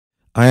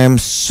I am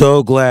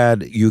so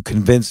glad you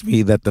convinced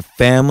me that the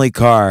family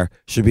car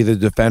should be the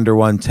Defender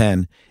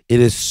 110.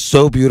 It is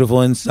so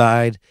beautiful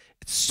inside.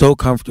 It's so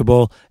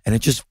comfortable, and it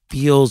just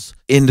feels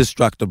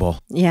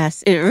indestructible.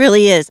 Yes, it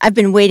really is. I've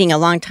been waiting a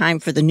long time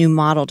for the new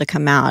model to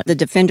come out. The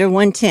Defender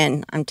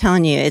 110, I'm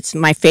telling you, it's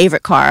my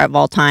favorite car of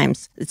all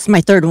times. It's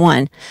my third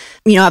one.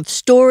 You know, I have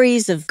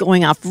stories of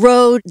going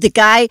off-road. The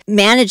guy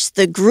managed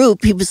the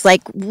group. He was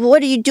like,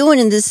 what are you doing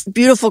in this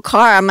beautiful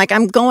car? I'm like,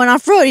 I'm going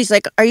off-road. He's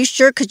like, are you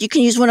sure? Because you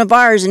can use one of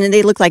ours. And then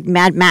they look like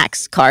Mad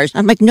Max cars.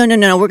 I'm like, no,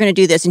 we're going to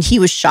do this. And he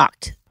was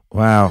shocked.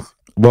 Wow.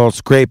 Well,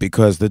 it's great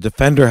because the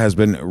Defender has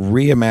been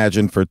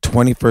reimagined for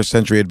 21st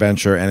century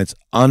adventure, and its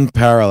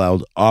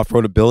unparalleled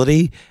off-road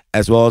ability,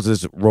 as well as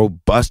its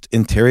robust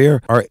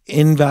interior, are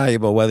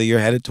invaluable whether you're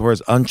headed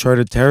towards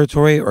uncharted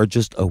territory or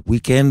just a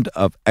weekend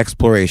of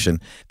exploration.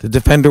 The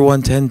Defender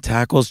 110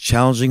 tackles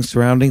challenging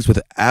surroundings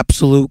with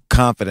absolute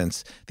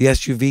confidence. The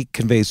SUV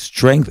conveys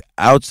strength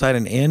outside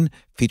and in,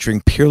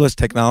 featuring peerless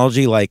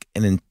technology like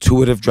an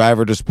intuitive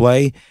driver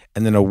display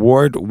and an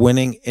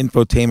award-winning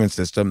infotainment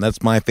system.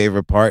 That's my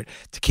favorite part,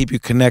 to keep you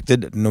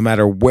connected no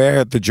matter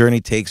where the journey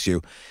takes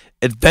you.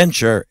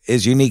 Adventure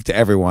is unique to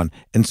everyone,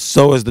 and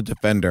so is the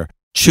Defender.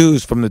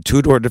 Choose from the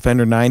two-door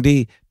Defender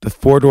 90, the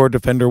four-door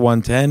Defender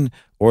 110,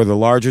 or the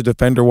larger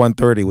Defender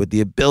 130 with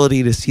the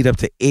ability to seat up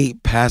to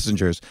 8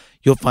 passengers.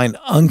 You'll find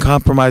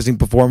uncompromising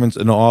performance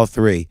in all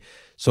three.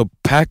 So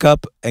pack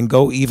up and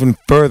go even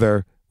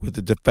further with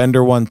the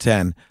Defender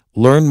 110.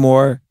 Learn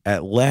more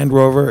at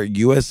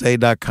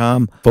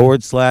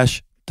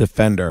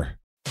LandRoverUSA.com/Defender.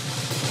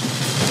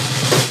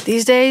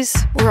 These days,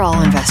 we're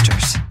all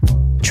investors,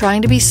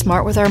 trying to be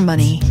smart with our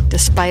money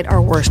despite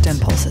our worst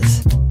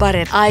impulses. But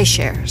at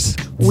iShares,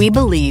 we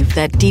believe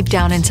that deep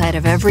down inside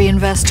of every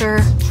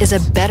investor is a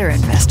better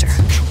investor.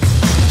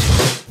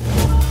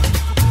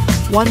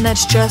 One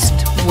that's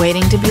just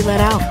waiting to be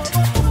let out.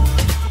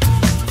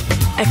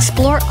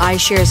 Explore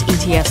iShares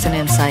ETFs and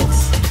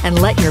insights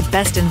and let your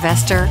best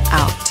investor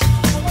out.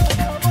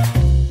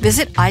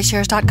 Visit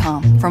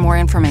iShares.com for more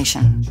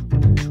information.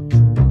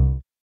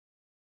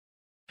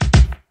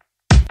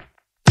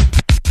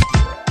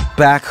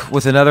 Back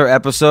with another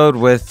episode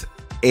with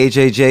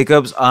AJ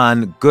Jacobs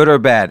on Good or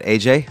Bad.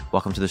 AJ,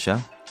 welcome to the show.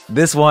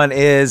 This one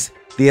is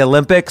the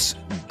Olympics,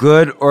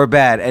 good or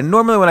bad. And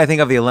normally when I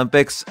think of the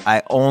Olympics,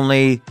 I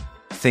only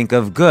think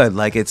of good.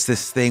 Like it's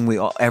this thing we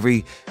all,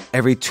 every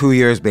 2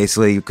 years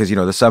basically, because you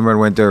know the summer and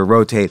winter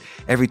rotate.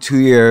 Every 2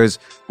 years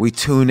we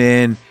tune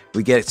in,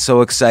 we get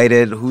so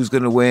excited. Who's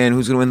going to win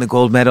the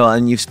gold medal?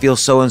 And you feel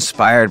so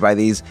inspired by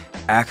these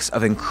acts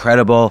of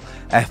incredible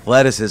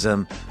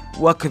athleticism.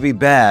 What could be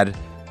bad?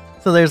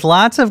 So there's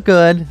lots of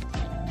good,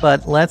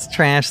 but let's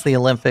trash the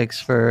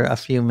Olympics for a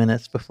few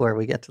minutes before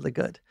we get to the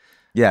good.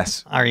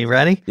 Yes. Are you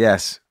ready?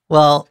 Yes.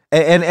 Well,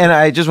 and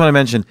I just want to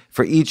mention,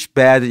 for each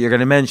bad that you're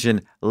going to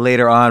mention,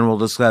 later on we'll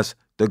discuss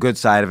the good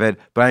side of it.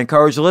 But I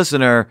encourage the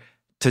listener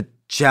to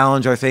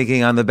challenge our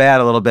thinking on the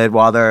bad a little bit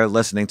while they're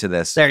listening to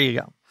this. There you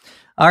go.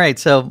 All right.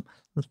 So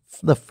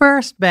the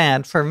first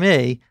bad for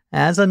me,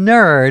 as a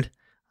nerd,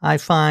 I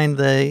find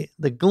the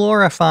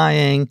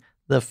glorifying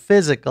the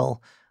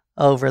physical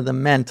over the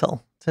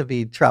mental to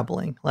be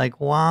troubling. Like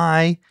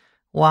why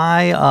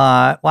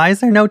is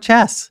there no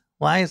chess?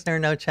 Why is there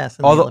no chess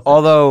in the Olympics?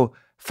 Although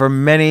for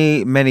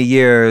many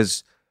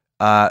years,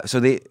 so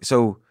the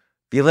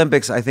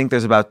Olympics, I think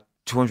there's about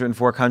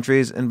 204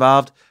 countries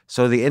involved.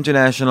 So the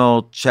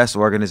International Chess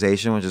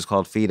Organization, which is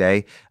called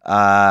FIDE,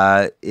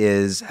 has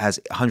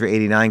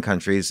 189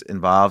 countries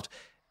involved,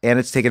 and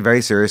it's taken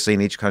very seriously in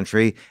each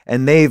country.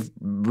 And they've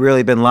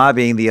really been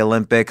lobbying the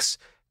Olympics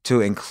to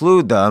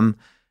include them.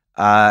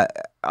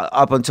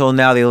 Up until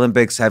now, the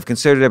Olympics have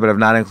considered it, but have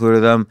not included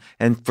them.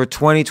 And for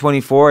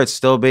 2024, it's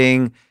still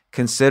being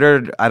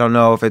considered. I don't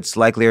know if it's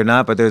likely or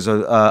not, but there's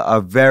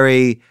a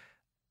very,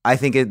 I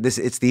think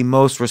it's the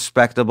most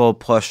respectable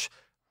push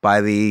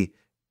by the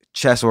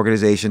chess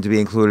organization to be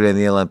included in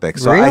the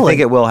Olympics. So Really? I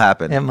think it will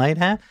happen. It might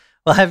have.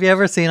 Well, have you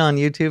ever seen on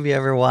YouTube, you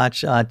ever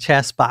watch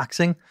chess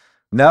boxing?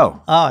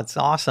 No. Oh, it's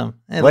awesome.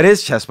 What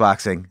is chess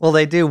boxing? Well,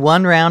 they do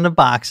one round of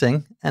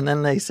boxing, and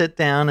then they sit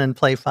down and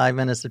play 5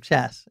 minutes of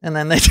chess, and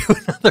then they do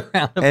another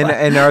round of boxing.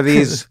 And are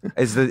these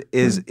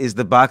is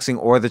the boxing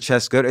or the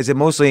chess good? Is it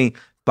mostly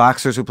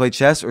boxers who play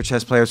chess or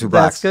chess players who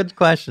box? That's a good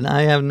question.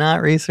 I have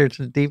not researched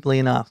it deeply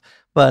enough,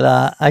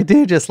 but I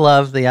do just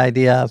love the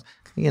idea of,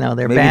 they're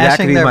Maybe bashing that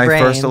could be their my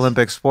brains. first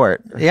Olympic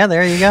sport. Yeah,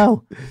 there you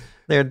go.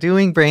 They're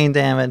doing brain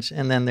damage,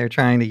 and then they're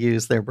trying to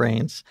use their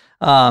brains.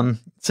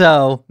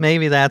 So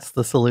maybe that's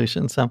the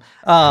solution.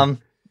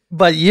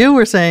 But you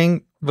were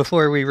saying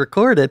before we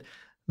recorded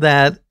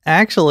that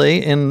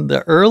actually in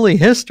the early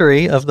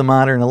history of the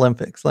modern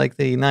Olympics, like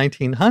the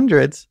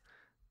 1900s,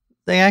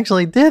 they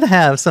actually did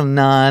have some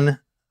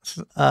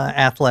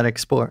non-athletic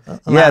sport.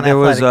 Yeah, there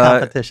was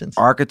competitions.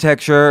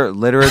 Architecture,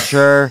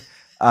 literature.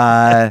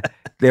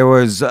 There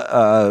was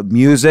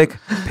music,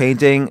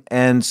 painting,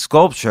 and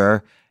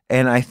sculpture.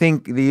 And I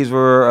think these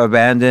were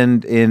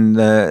abandoned in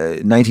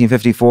the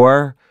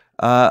 1954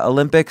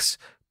 Olympics.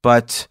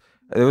 But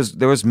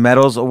there was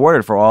medals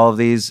awarded for all of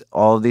these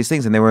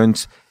things, and they were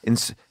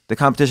the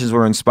competitions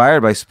were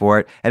inspired by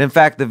sport. And in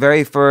fact, the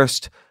very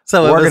first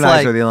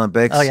organizer of the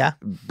Olympics,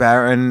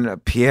 Baron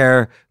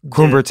Pierre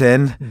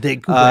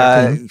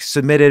Coubertin,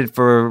 submitted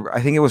for,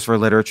 I think it was for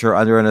literature,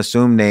 under an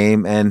assumed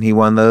name, and he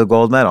won the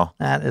gold medal.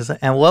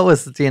 And what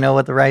was? Do you know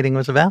what the writing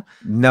was about?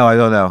 No, I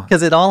don't know.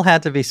 Because it all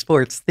had to be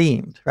sports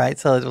themed, right?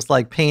 So it was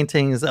like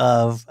paintings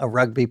of a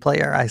rugby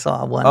player. I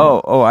saw one.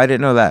 Oh, I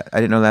didn't know that. I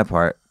didn't know that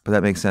part, but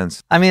that makes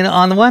sense. I mean,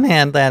 on the one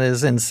hand, that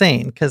is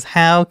insane, because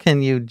how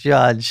can you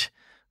judge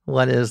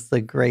what is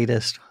the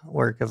greatest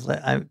work of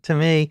to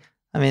me?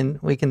 I mean,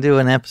 we can do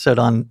an episode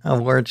on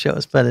award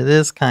shows, but it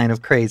is kind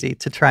of crazy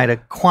to try to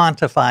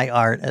quantify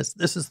art as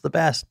this is the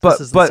best, this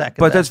is the second best.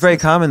 But that's very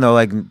common, though,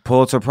 like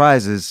Pulitzer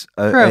Prizes,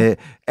 the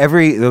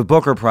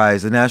Booker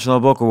Prize, the National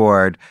Book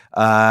Award,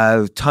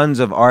 tons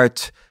of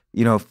art,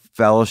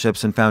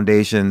 fellowships and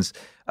foundations.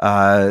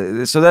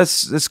 So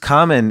that's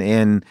common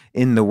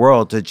in the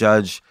world to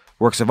judge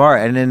works of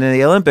art. And in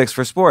the Olympics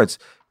for sports,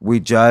 we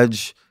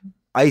judge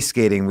ice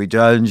skating, we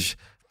judge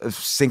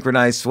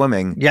synchronized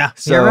swimming. Yeah,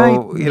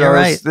 so you're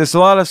right. There's a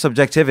lot of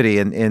subjectivity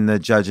in the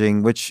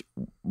judging, which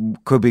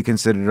could be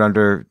considered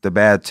under the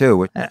bad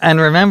too.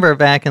 And remember,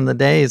 back in the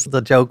days,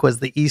 the joke was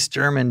the East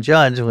German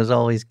judge was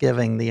always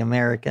giving the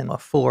American a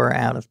 4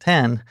 out of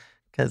 10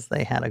 because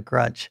they had a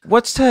grudge.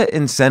 What's to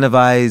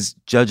incentivize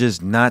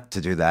judges not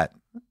to do that?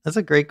 That's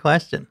a great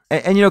question.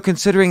 And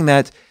considering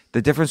that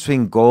the difference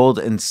between gold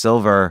and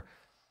silver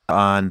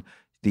on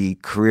the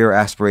career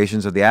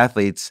aspirations of the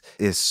athletes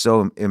is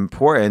so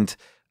important.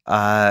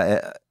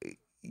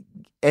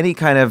 Any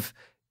kind of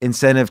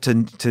incentive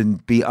to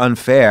be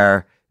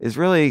unfair is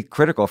really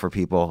critical for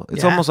people.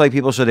 It's almost like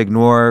people should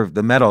ignore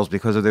the medals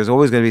because there's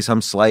always going to be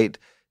some slight,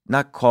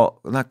 not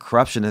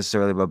corruption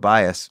necessarily, but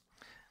bias.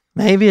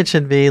 Maybe it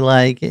should be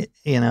like,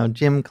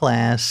 gym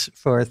class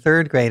for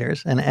third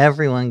graders and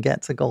everyone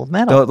gets a gold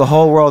medal. The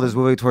whole world is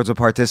moving towards a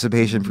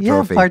participation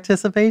trophy. Yeah,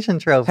 participation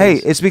trophy. Hey,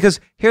 it's because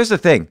here's the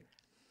thing.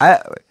 I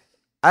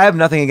have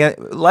nothing against,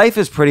 life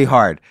is pretty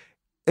hard.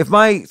 If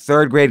my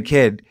third grade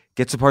kid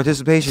gets a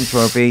participation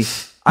trophy,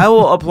 I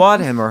will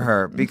applaud him or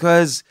her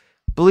because,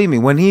 believe me,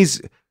 when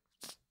he's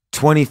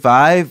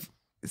 25,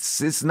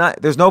 it's not.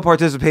 There's no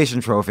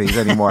participation trophies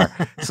anymore.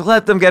 So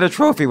let them get a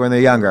trophy when they're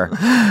younger.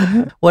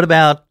 What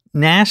about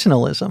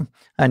nationalism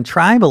and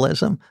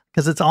tribalism?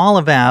 Because it's all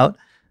about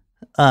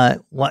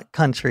what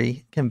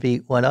country can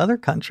beat what other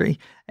country.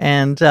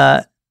 And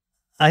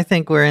I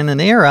think we're in an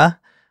era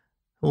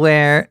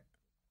where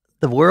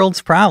the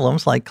world's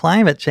problems, like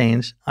climate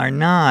change, are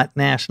not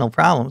national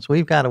problems.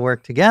 We've got to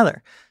work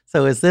together.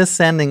 So is this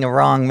sending a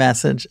wrong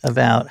message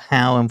about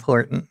how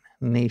important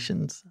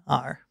nations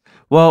are?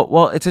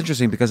 Well, it's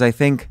interesting because I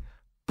think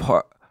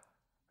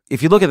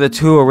if you look at the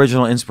two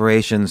original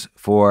inspirations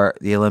for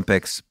the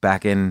Olympics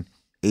back in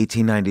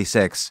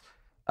 1896,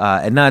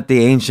 and not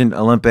the ancient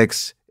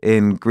Olympics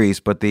in Greece,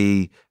 but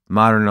the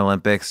modern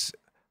Olympics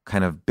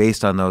kind of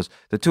based on those,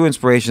 the two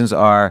inspirations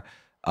are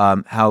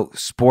how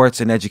sports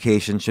and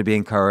education should be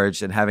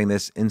encouraged, and having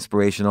this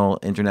inspirational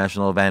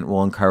international event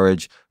will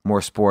encourage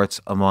more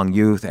sports among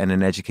youth and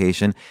in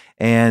education.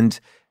 And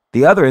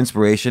the other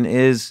inspiration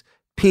is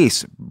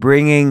peace,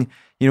 bringing,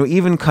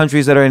 even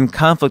countries that are in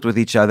conflict with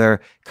each other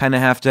kind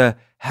of have to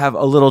have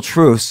a little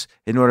truce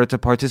in order to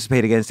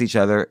participate against each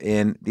other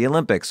in the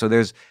Olympics. So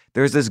there's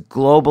this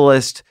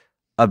globalist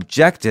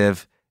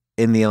objective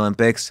in the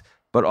Olympics,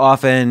 but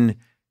often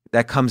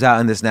that comes out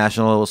in this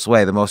national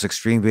sway, the most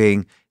extreme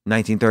being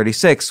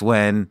 1936,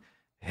 when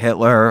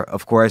Hitler,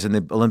 of course, and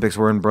the Olympics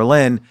were in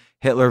Berlin,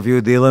 Hitler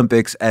viewed the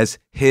Olympics as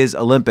his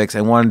Olympics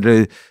and wanted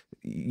to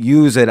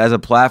use it as a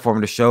platform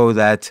to show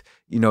that,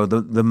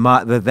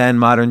 the then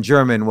modern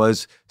German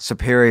was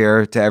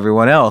superior to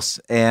everyone else.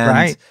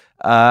 And,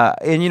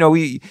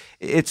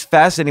 it's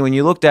fascinating when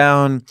you look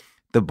down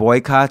the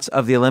boycotts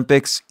of the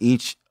Olympics,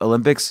 each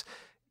Olympics,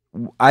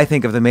 I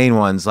think of the main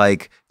ones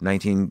like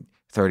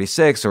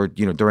 1936 or,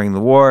 during the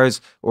wars,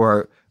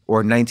 or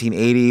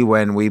 1980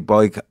 when we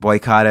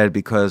boycotted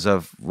because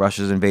of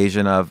Russia's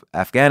invasion of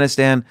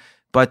Afghanistan.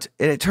 But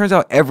it turns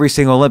out every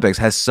single Olympics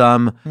has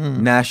some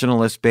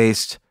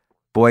nationalist-based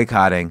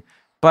boycotting.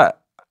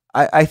 But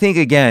I think,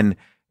 again,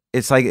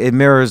 it's like it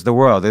mirrors the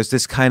world. There's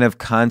this kind of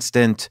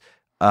constant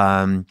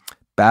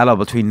battle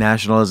between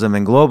nationalism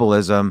and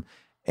globalism.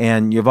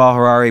 And Yuval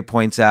Harari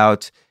points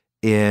out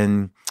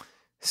in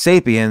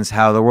Sapiens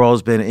how the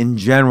world's been in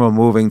general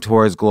moving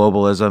towards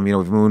globalism.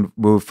 We've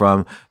moved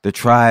from the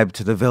tribe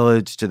to the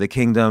village to the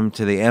kingdom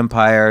to the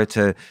empire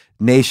to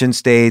nation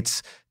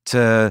states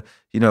to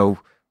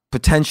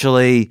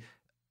potentially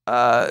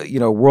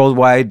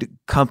worldwide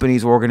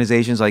companies,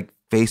 organizations like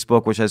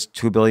Facebook, which has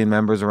 2 billion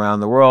members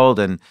around the world,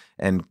 and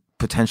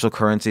potential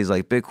currencies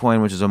like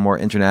Bitcoin, which is a more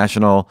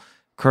international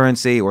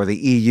currency, or the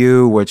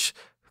EU, which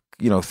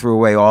threw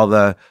away all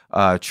the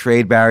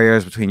trade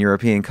barriers between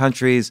European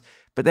countries.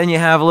 But then you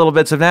have little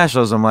bits of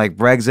nationalism like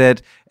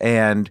Brexit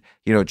and,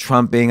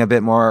 Trump being a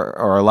bit more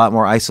or a lot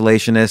more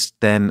isolationist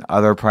than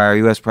other prior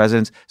U.S.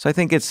 presidents. So I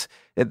think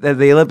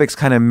the Olympics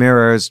kind of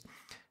mirrors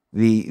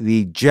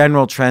the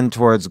general trend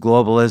towards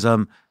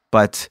globalism,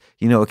 but,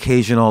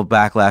 occasional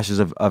backlashes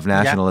of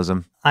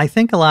nationalism. I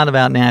think a lot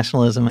about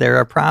nationalism. There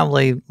are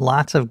probably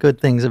lots of good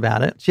things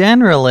about it.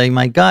 Generally,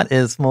 my gut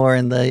is more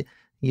in the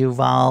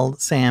Yuval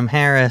Sam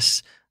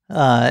Harris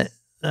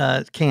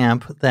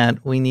camp,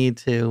 that we need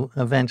to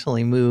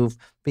eventually move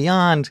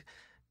beyond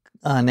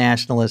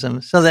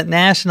nationalism, so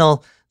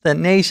that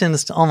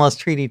nations almost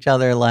treat each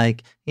other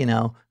like,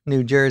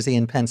 New Jersey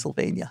and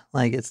Pennsylvania,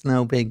 like it's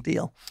no big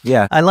deal.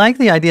 Yeah. I like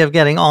the idea of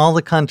getting all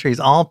the countries,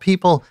 all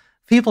people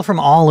from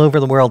all over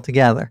the world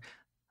together.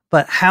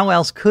 But how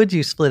else could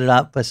you split it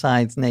up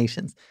besides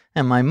nations?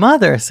 And my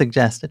mother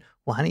suggested,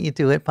 why don't you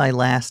do it by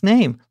last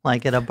name,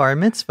 like at a bar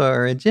mitzvah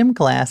or a gym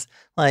class,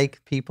 like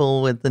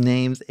people with the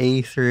names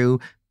A through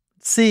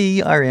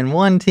C are in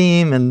one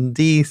team and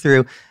D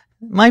through,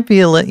 might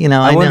be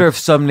I wonder if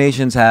some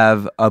nations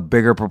have a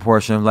bigger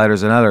proportion of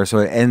letters than others, so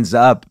it ends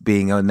up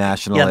being a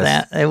nationalist.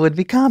 Yeah, it would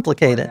be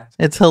complicated.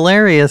 It's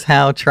hilarious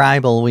how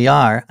tribal we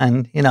are.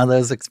 And,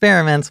 those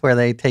experiments where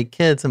they take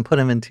kids and put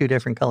them in 2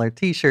 different colored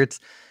T-shirts,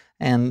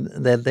 and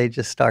that they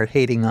just start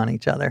hating on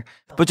each other.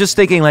 But just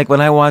thinking, like, when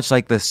I watch,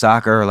 like, the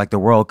soccer or, like, the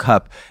World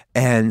Cup,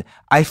 and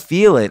I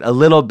feel it a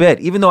little bit,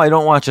 even though I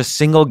don't watch a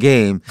single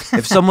game,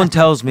 if someone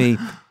tells me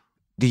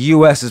the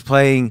U.S. is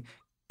playing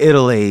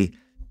Italy,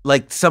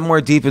 like,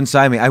 somewhere deep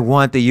inside me, I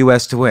want the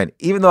U.S. to win.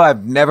 Even though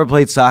I've never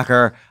played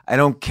soccer, I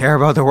don't care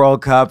about the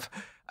World Cup,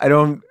 I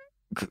don't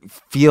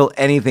feel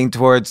anything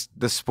towards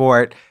the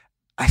sport,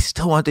 I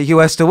still want the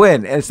U.S. to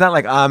win. And it's not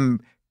like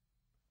I'm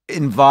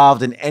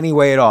involved in any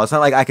way at all. It's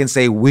not like I can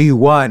say we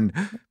won,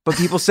 but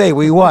people say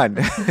we won.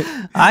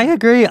 I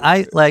agree.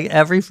 I like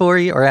every 4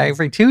 years or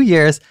every 2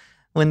 years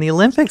when the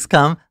Olympics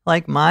come,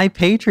 like my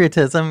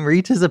patriotism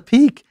reaches a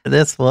peak.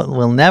 This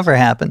will never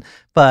happen,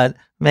 but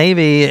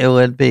maybe it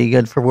would be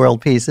good for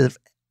world peace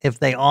if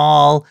they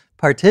all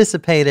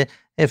participated.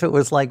 If it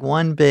was like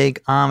one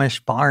big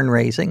Amish barn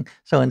raising,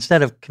 so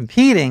instead of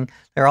competing,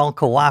 they're all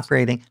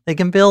cooperating. They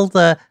can build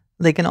build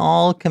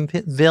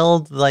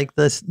like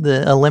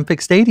the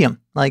Olympic Stadium,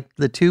 like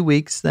the 2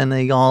 weeks, then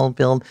they all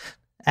build.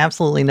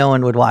 Absolutely no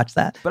one would watch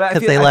that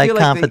because they like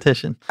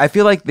competition. I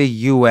feel like the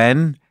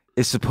UN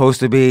is supposed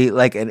to be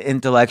like an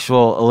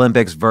intellectual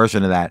Olympics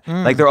version of that.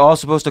 Like they're all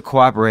supposed to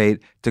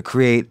cooperate to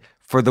create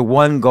for the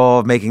one goal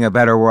of making a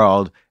better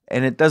world.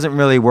 And it doesn't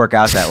really work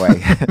out that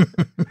way.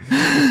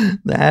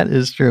 That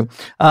is true.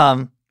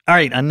 All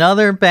right.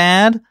 Another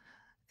bad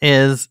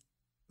is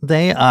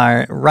they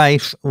are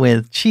rife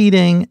with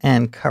cheating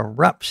and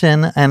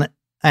corruption.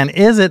 And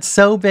is it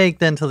so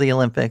baked into the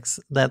Olympics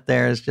that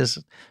there's just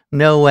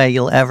no way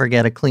you'll ever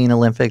get a clean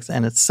Olympics?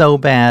 And it's so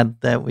bad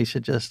that we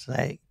should just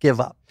say, give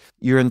up.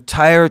 Your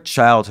entire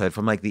childhood,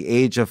 from like the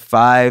age of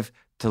 5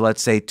 to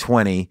let's say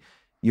 20,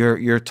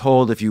 you're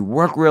told if you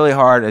work really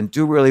hard and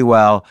do really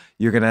well,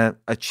 you're going to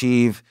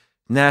achieve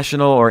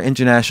national or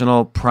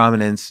international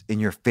prominence in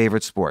your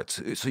favorite sports.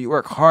 So you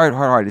work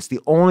hard. It's the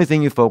only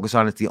thing you focus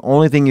on. It's the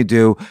only thing you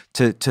do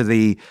to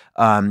the,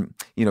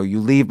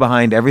 you leave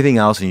behind everything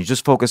else and you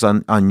just focus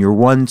on your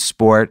one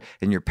sport,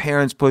 and your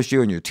parents push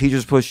you and your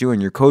teachers push you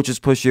and your coaches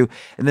push you.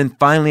 And then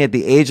finally at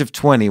the age of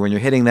 20, when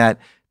you're hitting that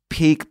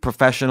peak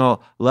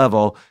professional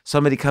level,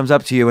 somebody comes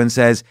up to you and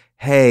says,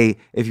 hey,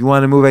 if you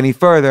want to move any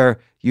further,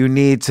 you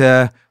need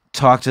to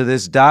talk to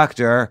this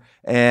doctor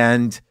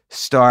and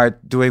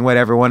start doing what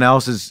everyone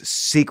else is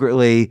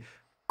secretly,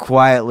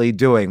 quietly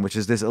doing, which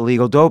is this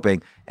illegal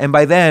doping. And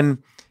by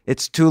then,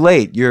 it's too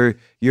late.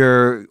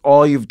 You're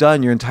all you've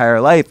done your entire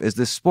life is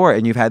this sport,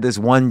 and you've had this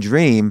one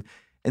dream,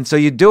 and so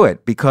you do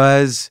it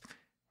because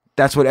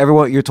that's what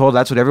you're told.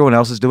 That's what everyone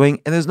else is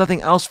doing, and there's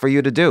nothing else for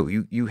you to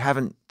do. You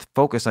haven't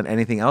focused on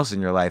anything else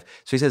in your life.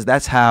 So he says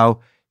that's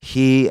how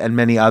he and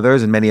many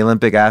others and many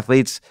Olympic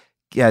athletes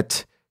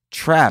get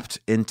trapped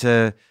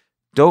into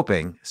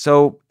doping.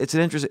 So it's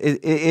an interest.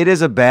 It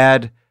is a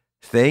bad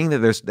thing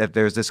that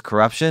there's this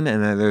corruption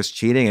and that there's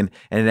cheating, and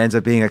it ends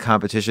up being a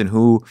competition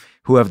who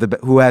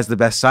has the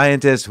best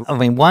scientists. I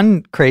mean,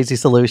 one crazy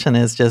solution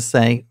is just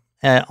say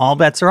all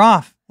bets are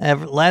off.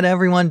 Let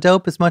everyone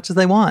dope as much as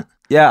they want.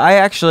 Yeah, I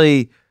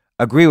actually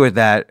agree with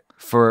that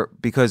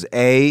because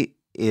it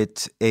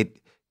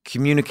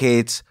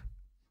communicates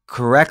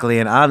correctly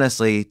and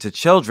honestly to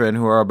children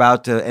who are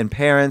about to, and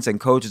parents and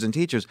coaches and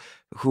teachers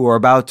who are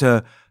about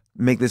to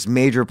make this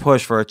major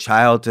push for a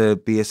child to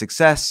be a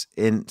success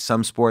in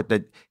some sport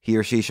that he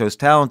or she shows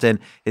talent in.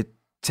 It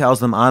tells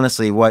them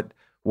honestly what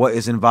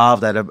is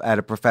involved at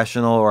a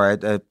professional or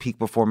at a peak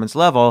performance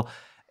level.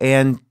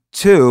 And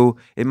 2,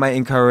 it might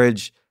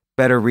encourage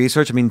better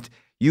research. I mean,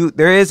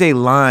 there is a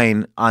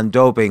line on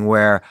doping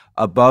where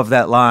above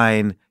that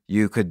line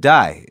you could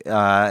die,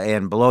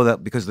 and below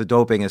that, because the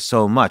doping is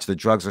so much, the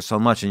drugs are so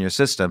much in your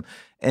system,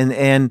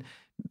 and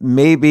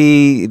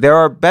maybe there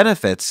are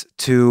benefits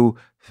to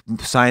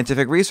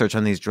scientific research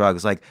on these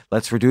drugs. Like,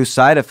 let's reduce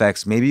side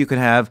effects. Maybe you can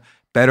have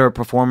better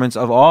performance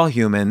of all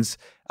humans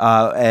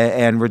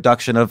and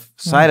reduction of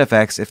side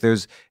effects if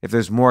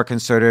there's more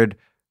concerted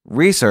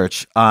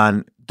research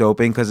on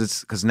doping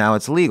because now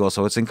it's legal,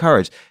 so it's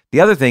encouraged.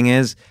 The other thing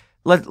is,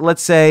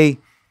 let's say,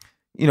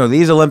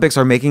 these athletes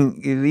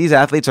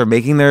are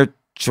making their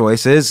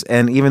choices,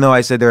 and even though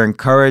I said they're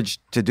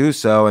encouraged to do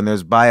so and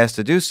there's bias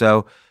to do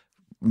so,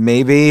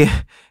 maybe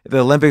the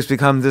Olympics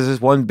become this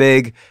one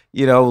big,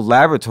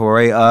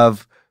 laboratory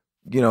of,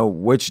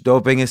 which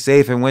doping is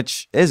safe and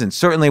which isn't.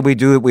 Certainly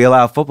we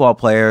allow football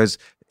players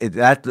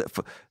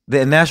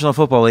the National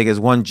Football League is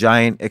one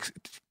giant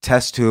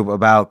test tube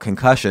about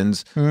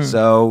concussions.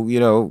 So,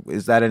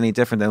 is that any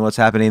different than what's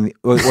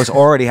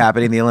already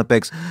happening in the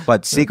Olympics,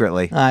 but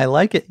secretly? I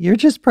like it. You're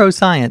just pro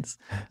science.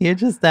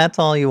 That's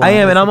all you want. I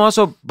am, and I'm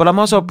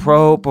also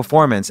pro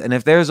performance. And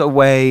if there's a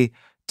way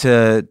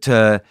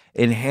to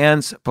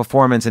enhance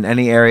performance in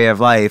any area of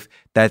life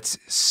that's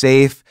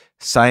safe,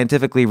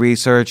 scientifically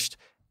researched,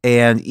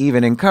 and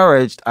even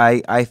encouraged,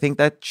 I think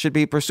that should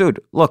be pursued.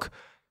 Look,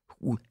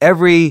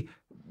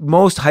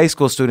 most high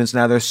school students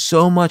now, there's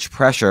so much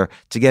pressure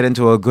to get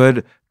into a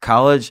good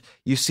college.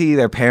 You see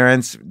their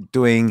parents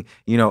doing,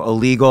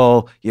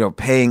 illegal,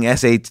 paying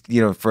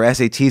for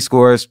SAT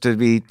scores to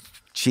be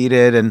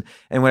cheated and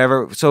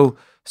whatever. So,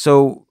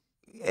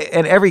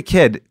 and every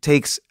kid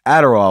takes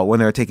Adderall when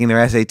they're taking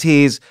their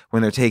SATs,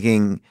 when they're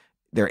taking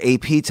their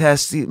AP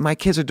tests. My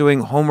kids are doing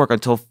homework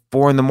until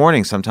 4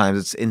 a.m. sometimes.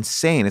 It's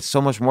insane. It's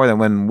so much more than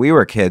when we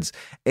were kids.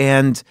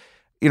 And,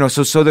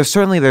 so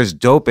there's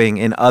doping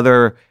in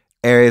other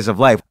areas of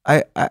life.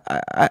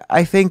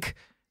 I think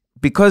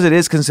because it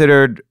is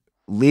considered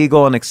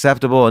legal and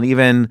acceptable and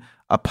even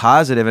a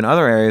positive in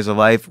other areas of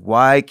life,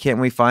 why can't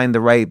we find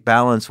the right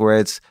balance where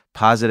it's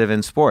positive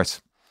in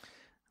sports?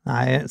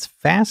 It's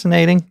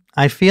fascinating.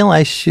 I feel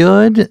I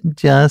should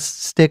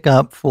just stick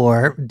up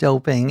for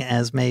doping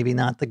as maybe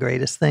not the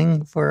greatest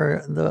thing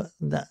for the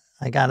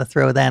I got to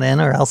throw that in,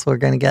 or else we're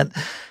going to get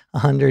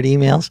 100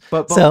 emails.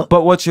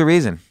 But what's your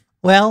reason?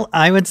 Well,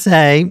 I would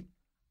say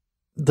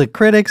the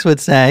critics would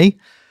say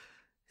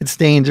it's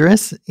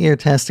dangerous. Your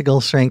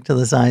testicles shrink to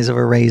the size of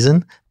a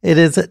raisin. It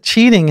is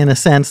cheating in a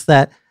sense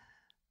that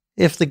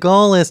if the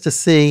goal is to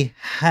see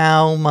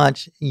how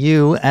much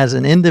you as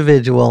an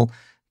individual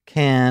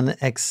can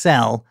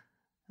excel,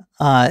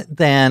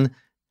 then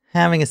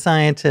having a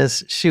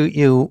scientist shoot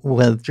you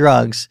with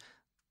drugs,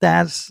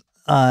 that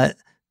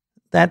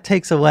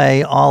takes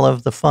away all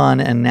of the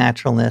fun and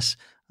naturalness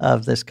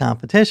of this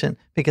competition,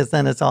 because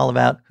then it's all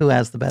about who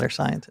has the better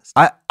scientist.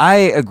 I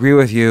agree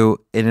with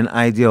you in an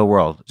ideal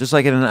world. Just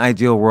like in an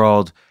ideal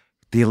world,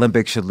 the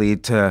Olympics should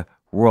lead to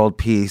world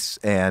peace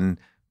and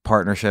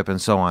partnership and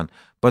so on.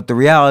 But the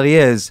reality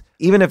is,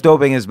 even if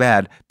doping is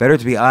bad, better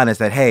to be honest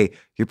that, hey,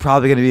 you're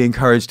probably going to be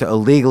encouraged to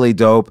illegally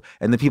dope,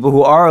 and the people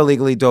who are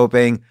illegally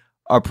doping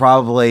are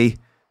probably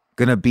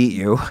going to beat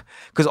you.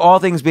 Because all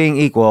things being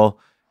equal,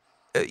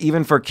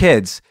 even for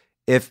kids,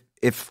 if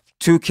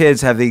 2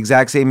 kids have the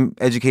exact same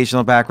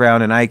educational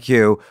background and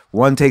IQ,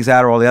 one takes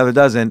Adderall, the other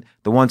doesn't,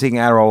 the one taking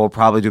Adderall will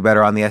probably do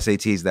better on the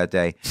SATs that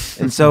day.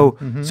 And so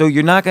so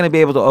you're not going to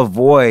be able to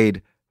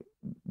avoid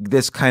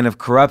this kind of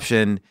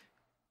corruption,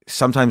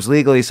 sometimes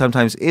legally,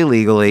 sometimes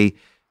illegally.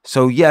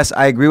 So yes,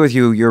 I agree with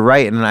you. You're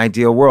right. In an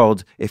ideal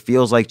world, it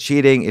feels like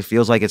cheating. It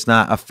feels like it's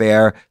not a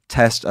fair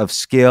test of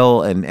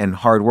skill and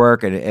hard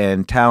work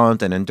and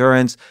talent and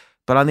endurance.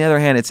 But on the other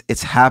hand,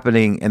 it's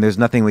happening, and there's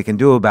nothing we can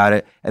do about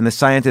it. And the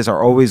scientists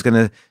are always going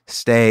to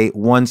stay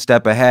one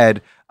step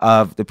ahead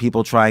of the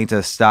people trying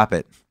to stop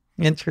it.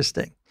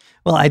 Interesting.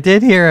 Well,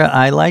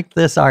 I liked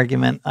this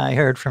argument I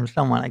heard from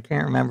someone. I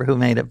can't remember who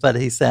made it, but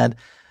he said,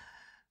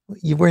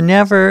 we're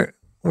never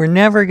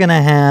going to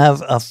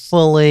have a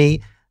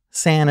fully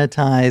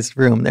sanitized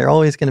room. There are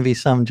always going to be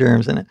some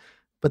germs in it.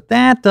 But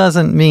that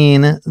doesn't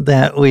mean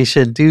that we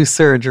should do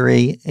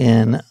surgery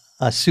in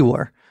a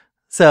sewer.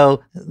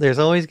 So there's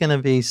always going to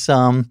be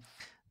some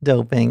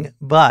doping,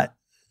 but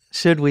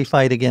should we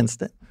fight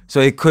against it?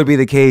 So it could be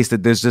the case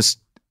that there's just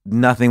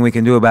nothing we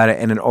can do about it,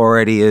 and it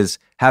already is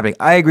happening.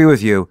 I agree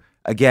with you.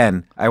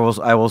 Again, I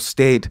will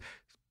state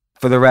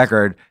for the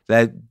record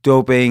that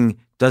doping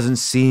doesn't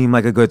seem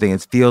like a good thing.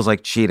 It feels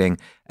like cheating.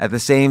 At the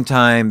same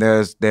time,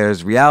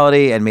 there's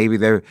reality, and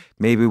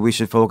maybe we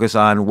should focus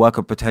on what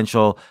could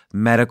potential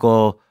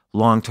medical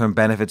long-term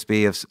benefits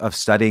be of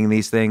studying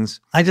these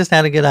things. I just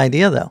had a good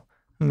idea, though.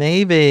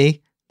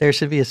 Maybe there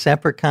should be a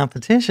separate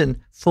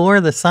competition for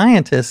the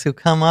scientists who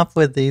come up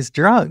with these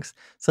drugs.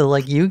 So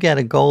like you get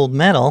a gold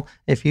medal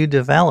if you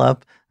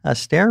develop a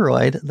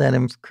steroid that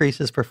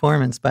increases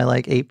performance by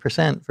like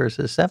 8%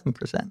 versus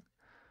 7%.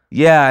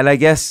 Yeah, and I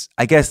guess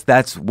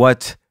that's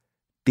what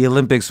the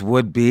Olympics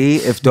would be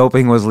if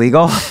doping was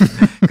legal,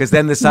 because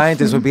then the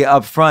scientists would be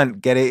up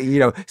front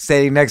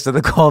sitting next to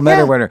the gold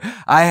medal winner.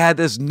 I had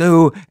this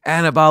new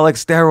anabolic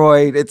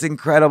steroid. It's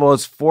incredible.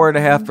 It's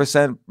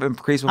 4.5%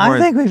 increase. I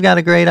think we've got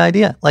a great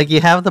idea. Like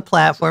you have the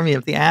platform, you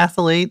have the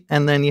athlete,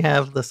 and then you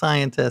have the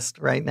scientist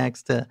right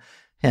next to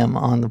him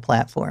on the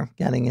platform,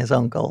 getting his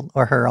own gold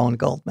or her own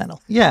gold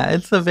medal. Yeah,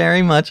 it's a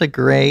very much a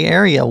gray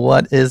area.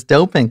 What is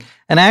doping?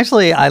 And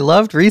actually, I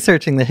loved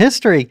researching the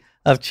history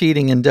of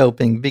cheating and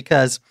doping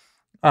because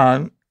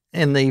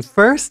in the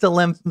first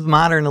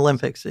modern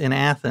Olympics in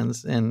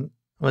Athens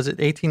was it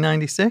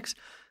 1896?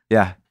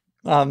 Yeah.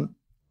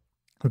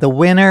 The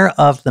winner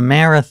of the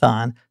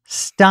marathon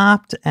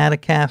stopped at a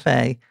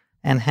cafe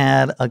and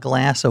had a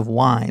glass of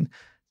wine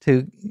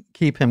to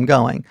keep him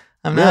going.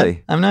 I'm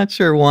not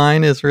sure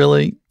wine is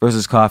really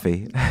versus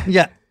coffee.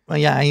 Yeah, well,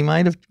 yeah, he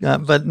might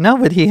have,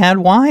 but he had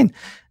wine,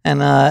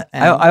 and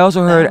I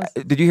also heard.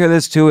 Did you hear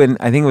this too? And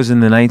I think it was in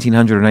the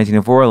 1900 or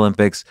 1904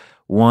 Olympics.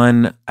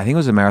 I think it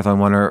was a marathon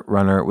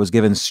runner was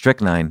given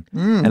strychnine,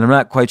 and I'm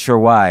not quite sure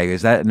why.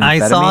 Is that an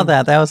amphetamine? I saw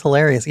that. That was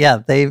hilarious.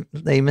 Yeah,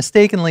 they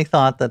mistakenly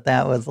thought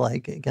that was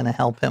like going to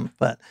help him,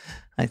 but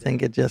I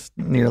think it just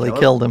nearly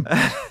killed him.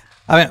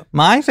 I mean,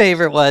 my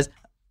favorite was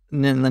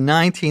in the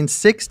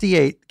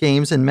 1968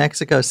 games in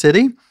Mexico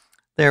City.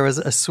 There was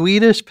a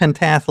Swedish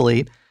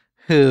pentathlete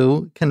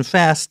who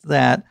confessed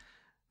that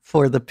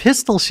for the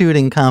pistol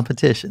shooting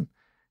competition,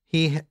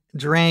 he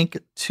drank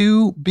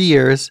 2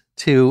 beers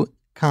to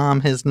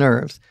calm his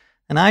nerves.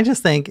 And I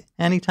just think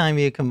anytime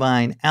you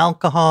combine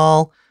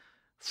alcohol,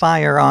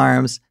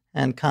 firearms,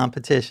 and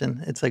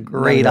competition, it's a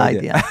great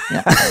idea.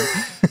 Yeah.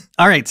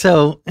 All right.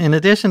 So in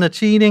addition to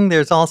cheating,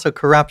 there's also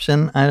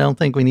corruption. I don't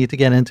think we need to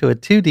get into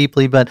it too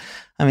deeply, but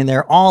I mean, there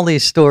are all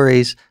these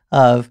stories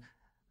of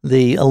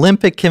the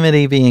Olympic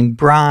Committee being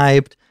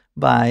bribed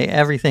by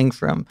everything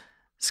from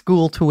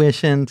school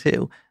tuition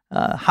to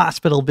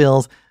hospital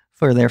bills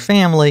for their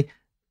family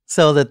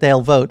so that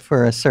they'll vote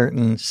for a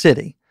certain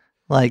city.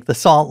 Like the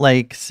Salt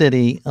Lake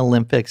City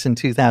Olympics in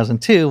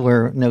 2002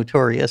 were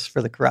notorious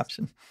for the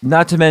corruption.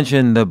 Not to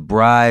mention the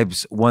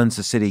bribes once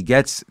a city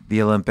gets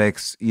the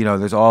Olympics.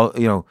 There's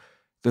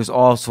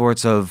all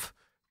sorts of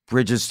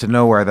bridges to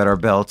nowhere that are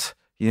built,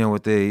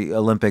 with the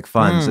Olympic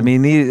funds. I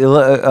mean,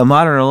 a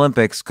modern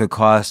Olympics could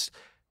cost,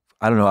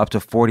 I don't know, up to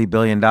 $40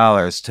 billion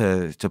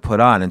to put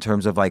on in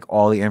terms of like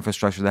all the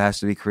infrastructure that has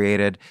to be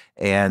created.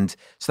 And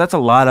so that's a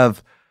lot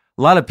of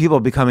people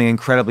becoming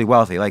incredibly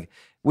wealthy. Like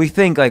we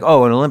think like,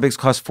 oh, an Olympics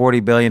costs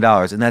 $40 billion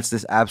and that's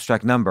this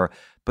abstract number.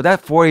 But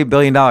that $40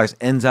 billion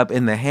ends up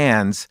in the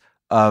hands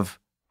of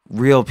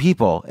real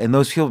people. And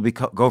those people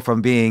go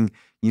from being,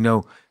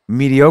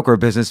 mediocre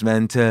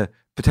businessmen to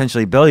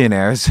potentially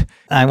billionaires.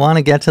 I want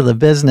to get to the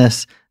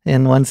business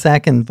in 1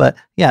 second. But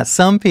yeah,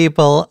 some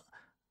people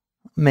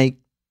make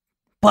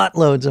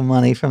buttloads of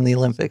money from the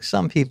Olympics.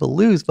 Some people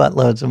lose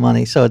buttloads of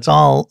money. So it's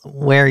all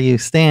where you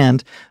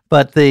stand.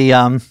 But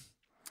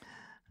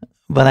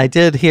but I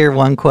did hear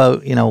one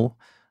quote,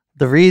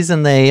 the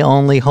reason they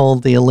only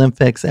hold the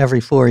Olympics every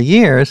 4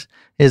 years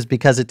is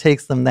because it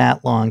takes them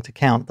that long to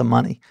count the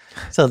money.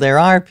 So there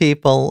are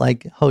people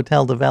like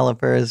hotel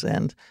developers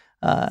and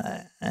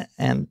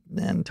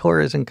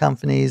tourism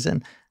companies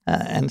and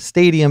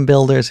stadium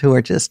builders who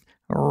are just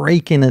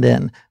raking it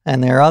in,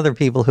 and there are other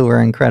people who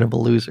are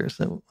incredible losers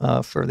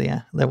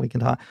that we can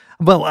talk.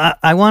 But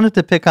I wanted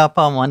to pick up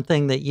on one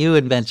thing that you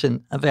had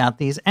mentioned about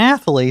these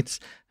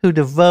athletes who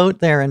devote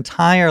their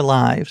entire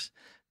lives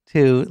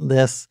to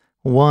this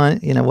one,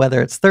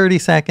 whether it's 30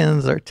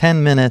 seconds or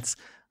 10 minutes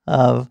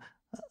of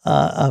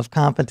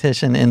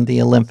competition in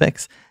the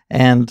Olympics.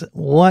 And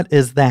what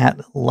is that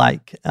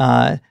like?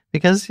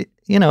 Because,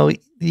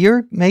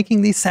 you're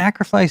making these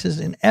sacrifices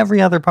in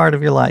every other part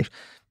of your life,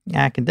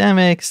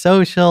 academic,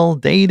 social,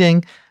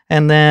 dating.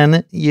 And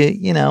then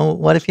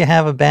what if you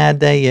have a bad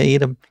day?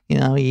 You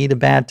eat a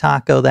bad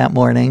taco that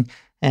morning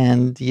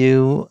and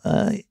you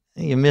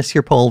miss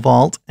your pole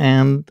vault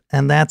and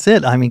that's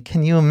it. I mean,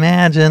 can you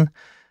imagine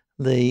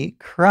the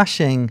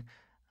crushing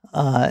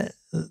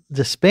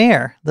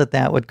despair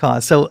that would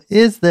cause? So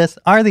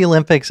are the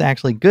Olympics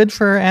actually good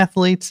for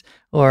athletes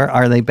or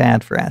are they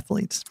bad for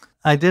athletes?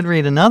 I did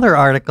read another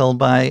article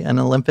by an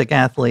Olympic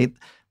athlete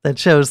that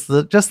shows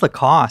just the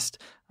cost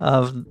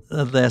of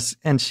this.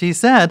 And she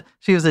said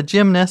she was a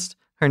gymnast.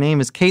 Her name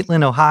is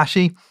Caitlin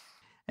Ohashi.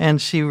 And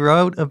she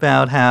wrote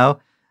about how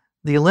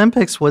the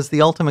Olympics was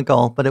the ultimate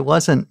goal, but it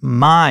wasn't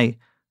my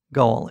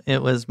goal.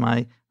 It was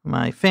my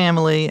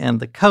family and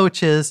the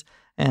coaches,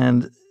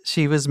 and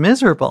she was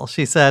miserable.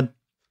 She said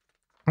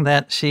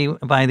that she,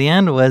 by the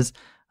end, was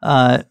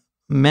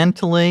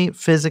mentally,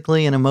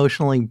 physically, and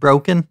emotionally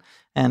broken,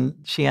 and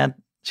she had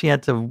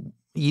to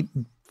eat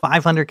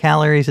 500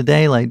 calories a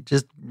day, like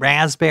just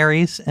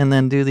raspberries, and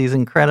then do these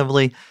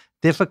incredibly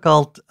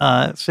difficult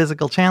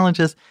physical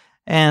challenges.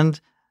 And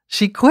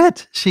she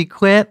quit.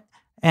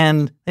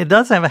 And it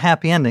does have a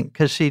happy ending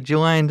because she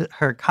joined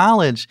her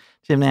college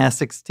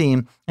gymnastics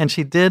team, and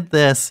she did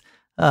this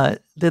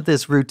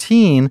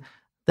routine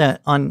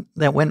that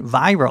went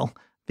viral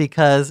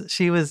because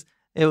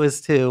it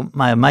was to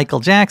my Michael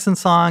Jackson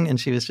song, and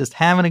she was just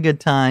having a good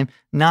time,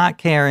 not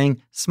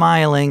caring,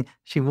 smiling.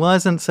 She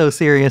wasn't so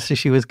serious as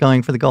she was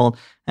going for the gold.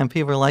 And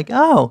people were like,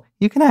 "Oh,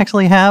 you can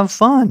actually have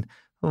fun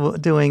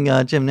doing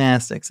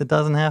gymnastics. It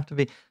doesn't have to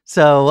be."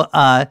 So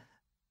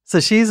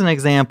she's an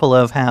example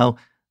of how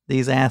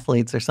these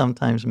athletes are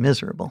sometimes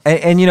miserable.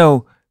 And you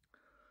know,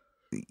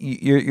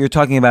 you're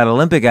talking about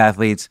Olympic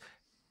athletes,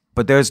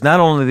 but there's not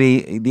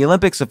only the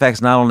Olympics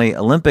affects not only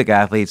Olympic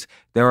athletes.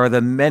 There are the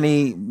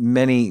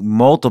many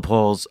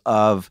multiples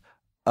of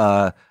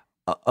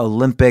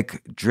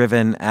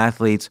Olympic-driven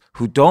athletes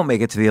who don't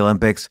make it to the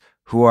Olympics,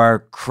 who are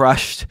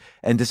crushed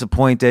and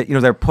disappointed. You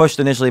know, they're pushed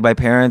initially by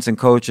parents and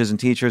coaches and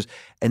teachers,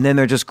 and then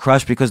they're just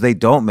crushed because they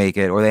don't make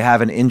it or they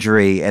have an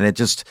injury, and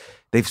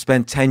they've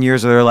spent 10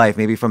 years of their life,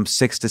 maybe from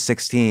 6 to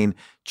 16,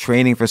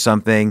 training for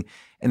something,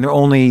 and they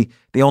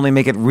only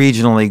make it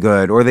regionally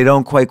good, or they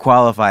don't quite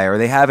qualify, or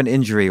they have an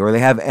injury, or they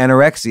have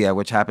anorexia,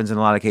 which happens in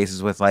a lot of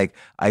cases with like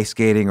ice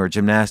skating or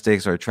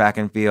gymnastics or track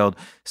and field.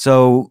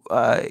 So,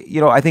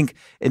 I think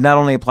it not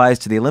only applies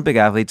to the Olympic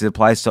athletes, it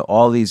applies to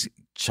all these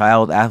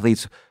child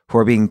athletes who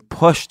are being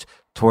pushed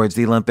towards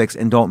the Olympics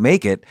and don't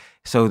make it.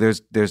 So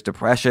there's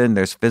depression,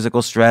 there's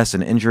physical stress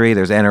and injury,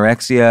 there's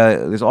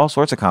anorexia, there's all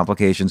sorts of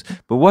complications.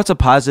 But what's a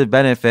positive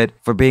benefit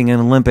for being an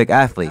Olympic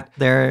athlete?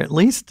 There are at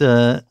least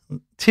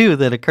two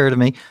that occur to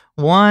me.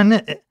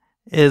 One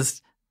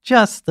is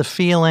just the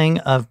feeling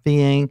of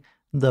being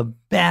the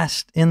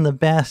best in the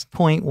best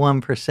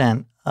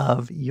 0.1%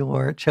 of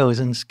your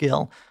chosen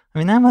skill. I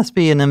mean, that must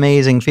be an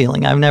amazing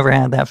feeling. I've never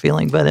had that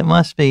feeling, but it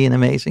must be an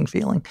amazing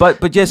feeling.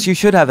 But yes, you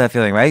should have that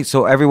feeling, right?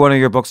 So every one of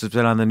your books has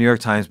been on the New York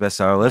Times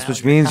bestseller list,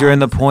 which means you're in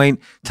the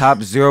top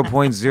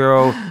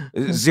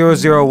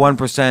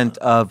 0.0001%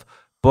 of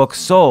books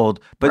sold.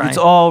 But Right. It's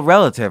all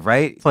relative,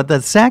 right? But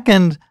the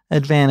second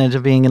advantage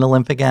of being an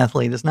Olympic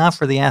athlete is not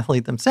for the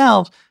athlete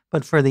themselves,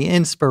 but for the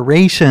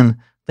inspiration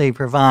they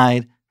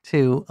provide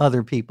to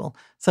other people.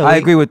 So I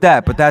agree with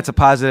that, but that's a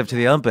positive to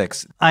the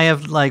Olympics. I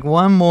have like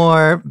one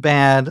more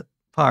bad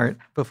part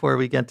before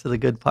we get to the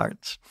good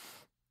parts.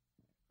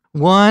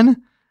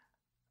 One,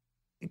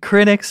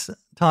 critics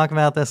talk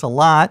about this a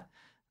lot,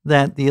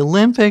 that the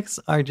Olympics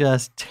are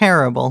just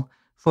terrible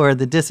for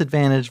the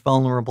disadvantaged,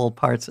 vulnerable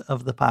parts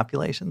of the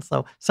population.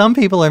 So some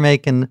people are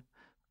making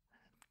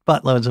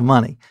buttloads of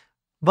money.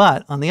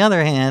 But on the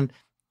other hand,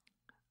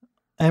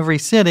 every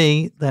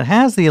city that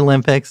has the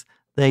Olympics,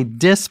 they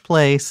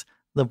displace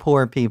the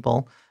poor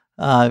people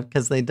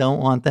because they don't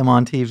want them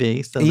on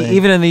TV. So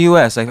Even in the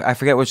U.S., I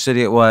forget which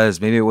city it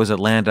was. Maybe it was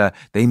Atlanta.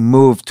 They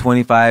moved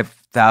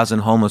 25,000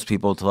 homeless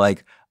people to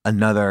like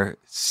another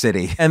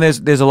city. And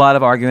there's a lot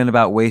of argument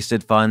about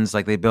wasted funds.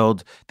 Like they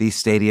build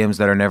these stadiums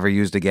that are never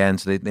used again.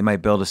 So they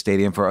might build a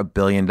stadium for $1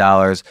 billion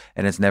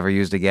and it's never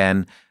used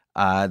again.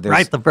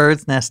 Right, the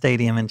Bird's Nest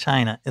Stadium in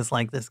China is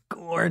like this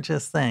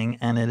gorgeous thing,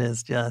 and it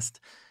is just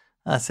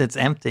sits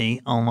empty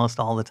almost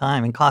all the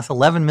time and costs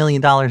 $11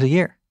 million a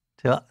year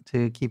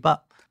to keep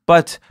up.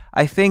 But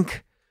I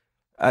think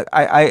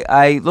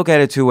I look at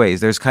it two ways.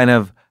 There's kind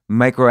of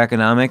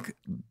microeconomic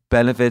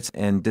benefits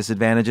and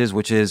disadvantages,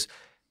 which is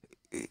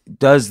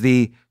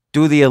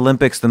do the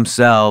Olympics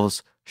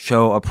themselves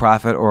show a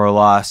profit or a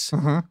loss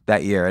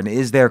that year? And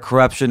is there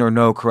corruption or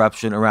no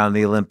corruption around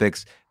the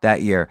Olympics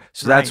that year?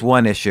 So that's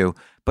one issue.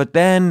 But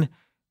then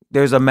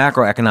there's a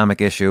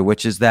macroeconomic issue,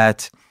 which is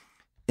that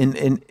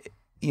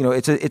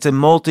it's a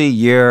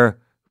multi-year,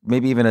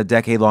 maybe even a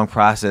decade-long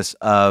process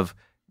of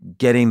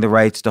getting the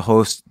rights to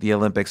host the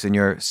Olympics in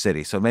your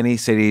city. So many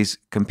cities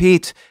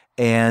compete,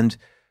 and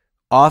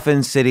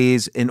often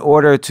cities, in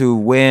order to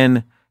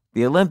win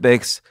the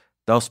Olympics,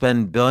 they'll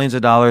spend billions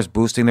of dollars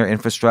boosting their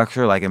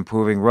infrastructure, like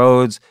improving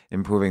roads,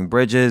 improving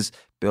bridges,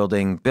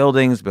 building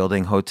buildings,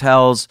 building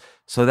hotels.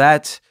 So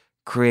that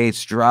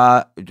creates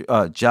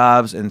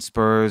jobs and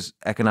spurs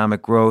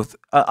economic growth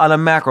on a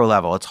macro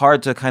level. It's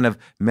hard to kind of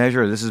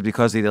measure this is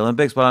because of the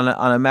Olympics, but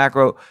on a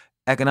macro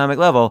economic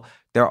level,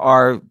 there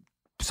are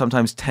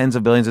sometimes tens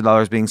of billions of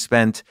dollars being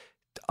spent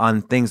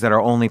on things that are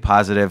only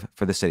positive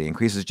for the city.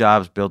 Increases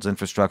jobs, builds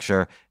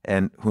infrastructure,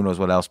 and who knows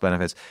what else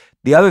benefits.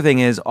 The other thing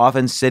is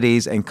often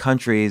cities and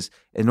countries,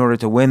 in order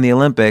to win the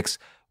Olympics,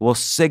 will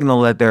signal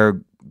that they're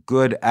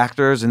good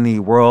actors in the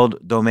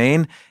world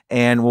domain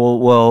and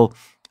will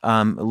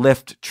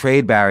lift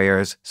trade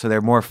barriers so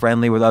they're more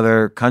friendly with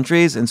other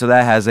countries. And so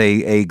that has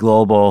a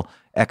global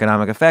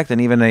economic effect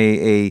and even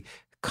a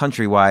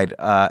countrywide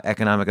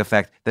economic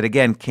effect that,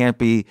 again, can't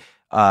be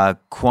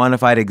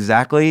quantified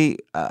exactly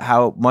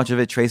how much of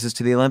it traces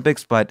to the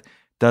Olympics, but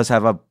does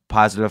have a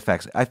positive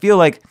effect. I feel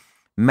like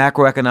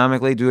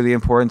macroeconomically, due to the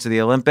importance of the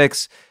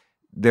Olympics,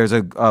 there's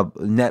a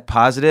net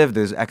positive.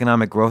 There's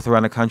economic growth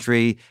around the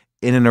country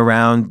in and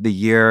around the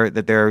year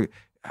that they're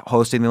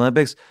hosting the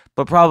Olympics.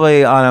 But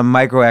probably on a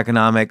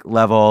microeconomic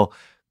level,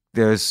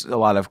 there's a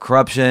lot of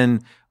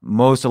corruption.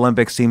 Most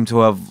Olympics seem to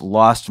have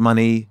lost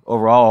money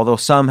overall, although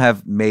some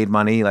have made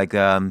money, like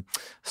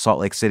Salt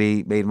Lake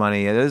City made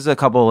money. There's a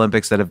couple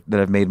Olympics that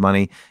have made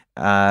money.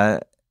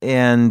 But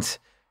then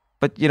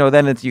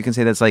you can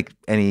say that's like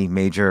any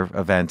major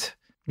event.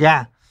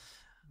 Yeah.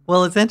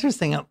 Well, it's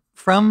interesting.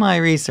 From my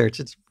research,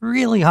 it's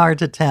really hard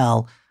to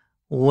tell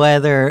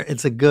whether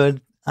it's a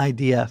good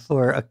idea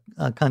for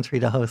a country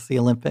to host the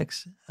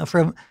Olympics.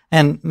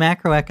 And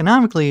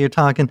macroeconomically, you're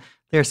talking,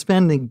 they're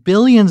spending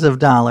billions of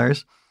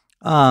dollars.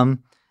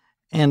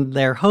 and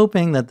they're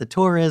hoping that the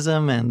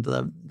tourism and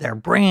their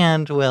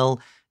brand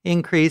will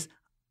increase.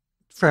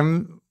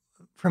 From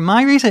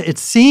my research, it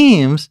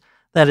seems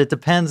that it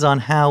depends on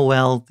how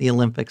well the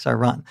Olympics are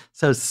run.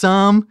 So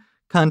some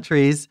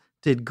countries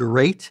did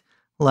great,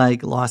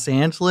 like Los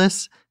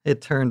Angeles.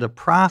 It turned a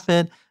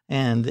profit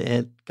and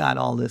it got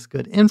all this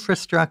good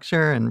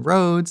infrastructure and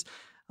roads.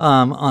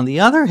 On the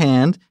other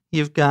hand,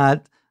 you've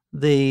got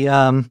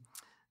the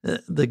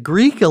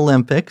Greek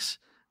Olympics,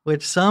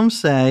 which some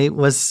say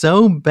was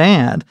so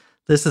bad.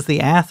 This is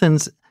the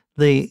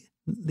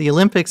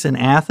Olympics in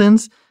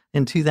Athens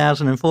in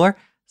 2004.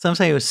 Some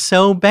say it was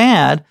so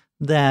bad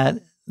that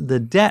the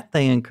debt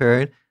they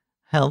incurred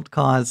helped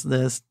cause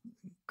this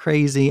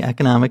crazy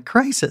economic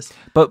crisis.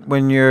 But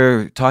when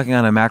you're talking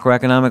on a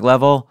macroeconomic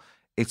level,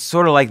 it's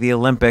sort of like the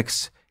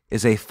Olympics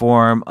is a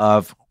form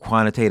of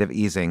quantitative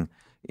easing.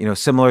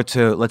 Similar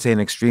to, let's say, an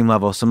extreme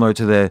level, similar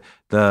to the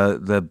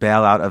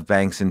bailout of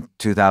banks in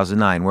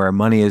 2009, where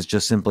money is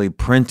just simply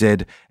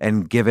printed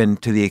and given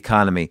to the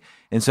economy.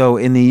 And so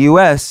in the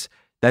U.S.,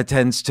 that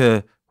tends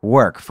to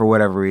work for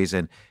whatever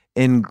reason.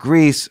 In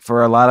Greece,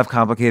 for a lot of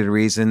complicated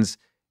reasons,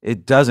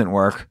 it doesn't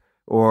work.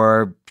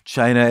 Or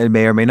China, it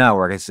may or may not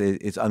work.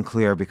 It's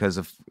unclear because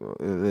of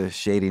the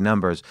shady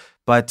numbers.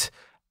 But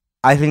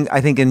I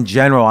think in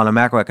general, on a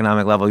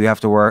macroeconomic level, you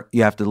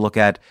have to look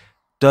at,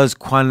 does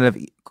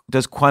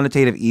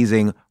quantitative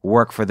easing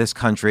work for this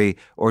country,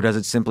 or does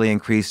it simply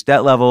increase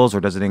debt levels, or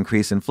does it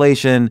increase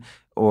inflation,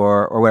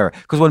 or whatever?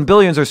 Because when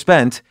billions are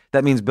spent,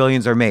 that means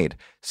billions are made.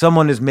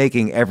 Someone is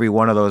making every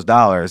one of those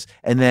dollars,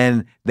 and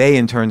then they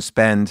in turn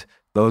spend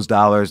those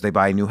dollars. They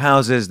buy new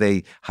houses,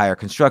 they hire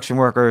construction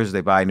workers,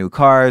 they buy new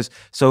cars.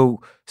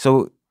 So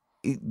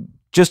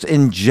just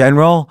in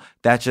general,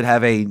 that should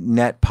have a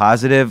net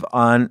positive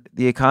on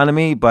the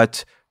economy,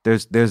 but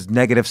there's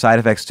negative side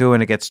effects too,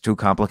 and it gets too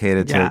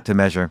complicated to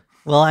measure.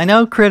 Well, I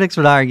know critics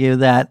would argue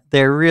that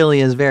there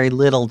really is very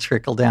little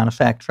trickle-down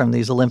effect from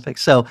these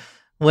Olympics. So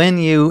when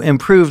you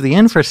improve the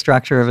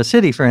infrastructure of a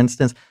city, for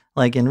instance,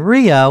 like in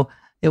Rio,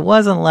 it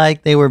wasn't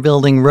like they were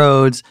building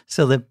roads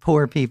so that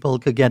poor people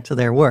could get to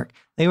their work.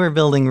 They were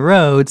building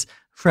roads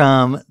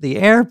from the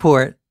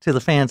airport to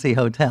the fancy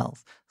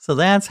hotels. So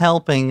that's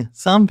helping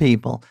some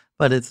people,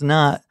 but it's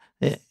not,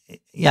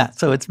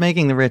 so it's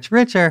making the rich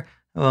richer,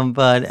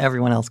 but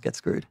everyone else gets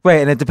screwed.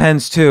 Right, and it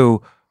depends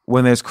too,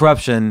 when there's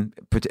corruption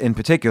in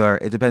particular,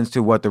 it depends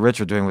to what the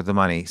rich are doing with the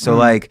money. So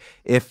like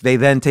if they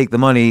then take the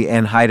money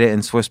and hide it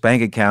in Swiss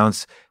bank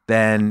accounts,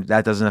 then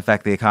that doesn't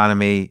affect the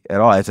economy at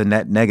all. It's a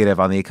net negative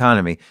on the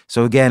economy.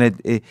 So again,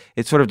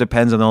 it sort of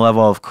depends on the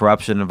level of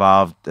corruption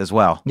involved as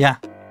well. Yeah.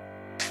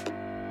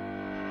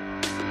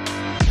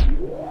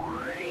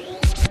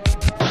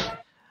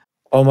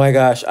 Oh my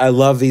gosh, I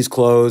love these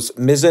clothes.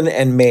 Mizzen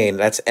and Main.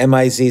 That's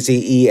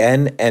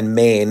Mizzen and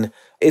Main.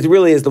 It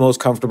really is the most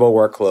comfortable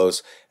work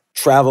clothes.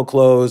 Travel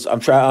clothes.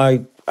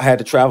 I had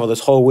to travel this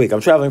whole week.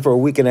 I'm traveling for a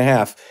week and a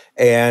half,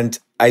 and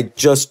I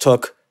just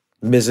took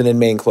Mizzen and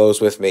Main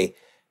clothes with me.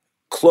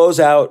 Close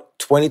out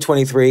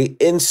 2023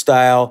 in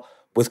style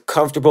with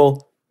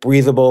comfortable,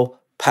 breathable,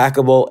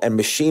 packable, and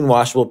machine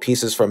washable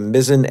pieces from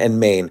Mizzen and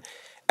Main.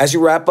 As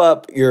you wrap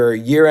up your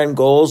year-end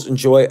goals,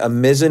 enjoy a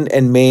Mizzen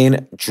and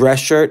Main dress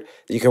shirt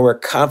that you can wear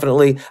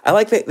confidently. I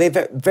like that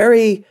they've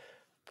very,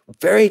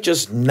 very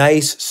just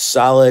nice,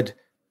 solid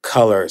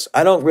colors.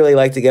 I don't really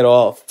like to get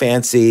all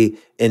fancy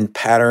in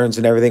patterns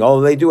and everything,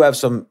 although they do have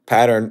some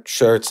pattern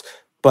shirts,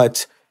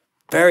 but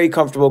very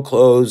comfortable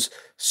clothes,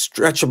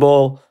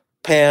 stretchable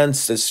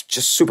pants. It's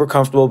just super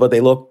comfortable, but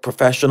they look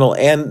professional,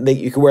 and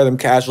you can wear them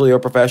casually or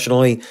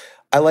professionally.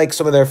 I like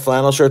some of their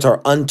flannel shirts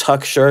or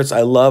untuck shirts.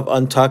 I love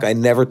untuck. I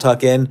never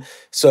tuck in.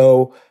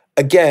 So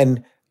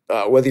again,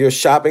 whether you're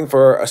shopping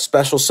for a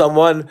special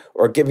someone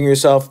or giving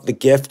yourself the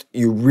gift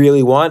you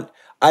really want,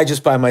 I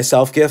just buy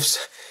myself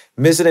gifts.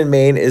 Mizzen and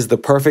Main is the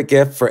perfect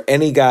gift for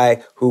any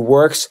guy who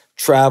works,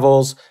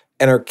 travels,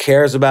 and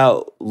cares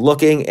about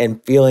looking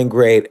and feeling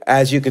great.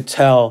 As you could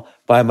tell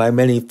by my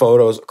many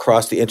photos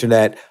across the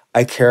internet,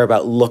 I care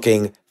about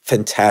looking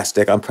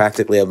fantastic. I'm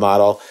practically a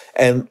model.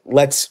 And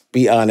let's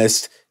be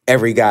honest,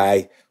 every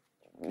guy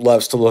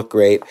loves to look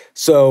great.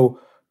 So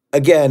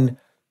again,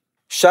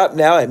 shop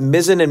now at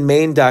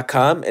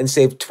mizzenandmain.com and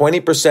save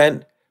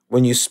 20%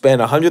 when you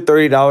spend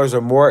 $130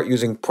 or more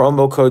using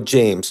promo code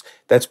James.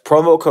 That's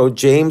promo code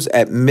James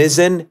at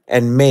Mizzen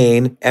and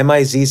Main,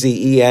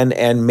 Mizzen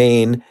and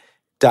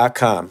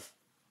Main.com.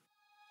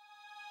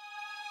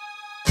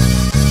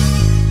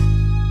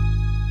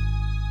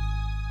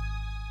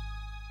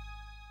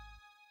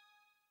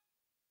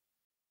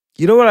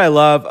 You know what I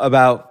love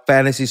about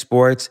fantasy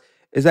sports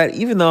is that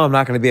even though I'm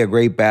not going to be a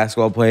great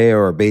basketball player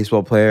or a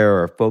baseball player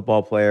or a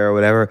football player or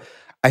whatever,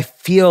 I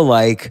feel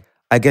like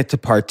I get to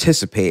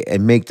participate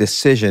and make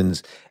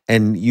decisions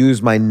and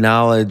use my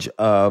knowledge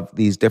of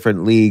these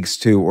different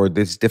leagues or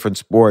these different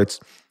sports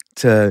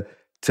to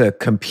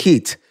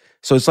compete.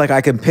 So it's like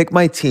I can pick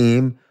my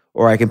team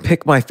or I can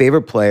pick my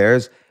favorite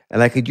players,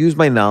 and I could use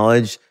my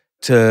knowledge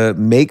to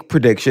make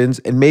predictions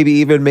and maybe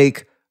even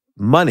make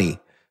money.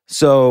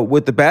 So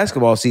with the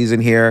basketball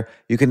season here,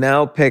 you can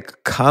now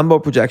pick combo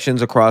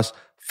projections across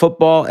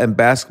football and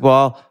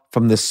basketball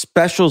from the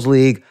Specials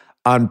League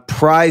on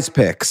Prize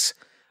Picks.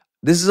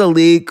 This is a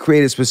league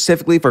created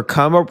specifically for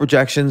combo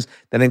projections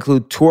that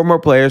include two or more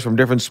players from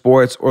different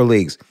sports or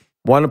leagues.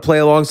 Want to play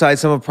alongside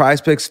some of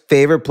Prize Picks'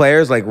 favorite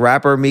players like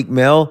rapper Meek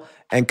Mill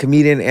and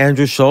comedian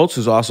Andrew Schultz,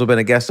 who's also been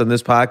a guest on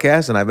this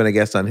podcast, and I've been a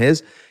guest on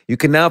his? You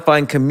can now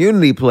find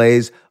community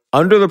plays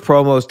under the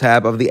promos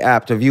tab of the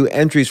app to view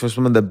entries for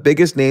some of the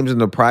biggest names in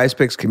the Prize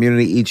Picks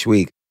community each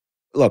week.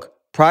 Look,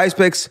 Prize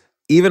Picks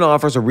even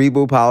offers a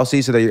reboot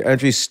policy so that your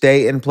entries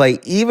stay in play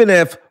even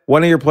if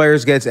one of your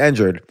players gets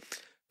injured.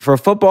 For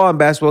football and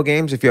basketball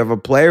games, if you have a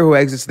player who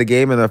exits the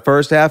game in the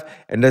first half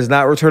and does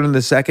not return in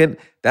the second,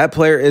 that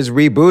player is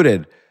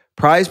rebooted.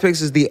 Prize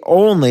Picks is the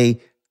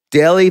only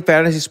daily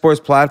fantasy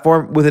sports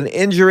platform with an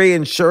injury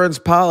insurance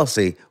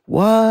policy.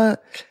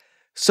 What?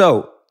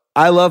 So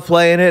I love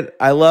playing it.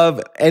 I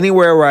love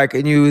anywhere where I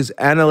can use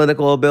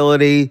analytical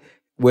ability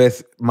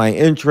with my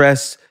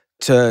interests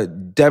to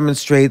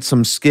demonstrate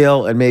some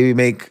skill and maybe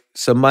make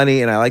some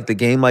money. And I like the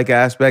game-like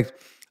aspect.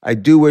 I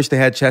do wish they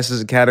had chess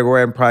as a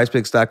category on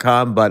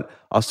prizepicks.com, but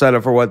I'll settle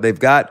for what they've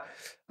got.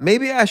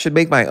 Maybe I should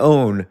make my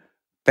own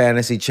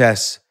fantasy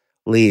chess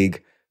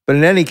league. But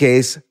in any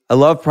case, I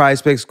love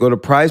Prize Picks. Go to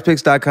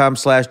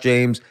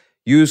prizepicks.com/James.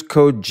 Use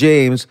code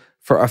James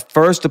for a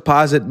first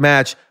deposit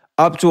match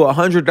up to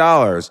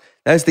 $100.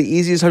 That's the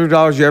easiest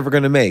 $100 you're ever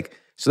going to make.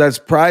 So that's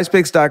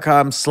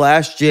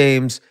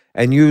prizepicks.com/James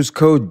and use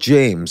code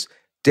James.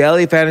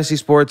 Daily fantasy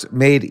sports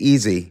made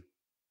easy.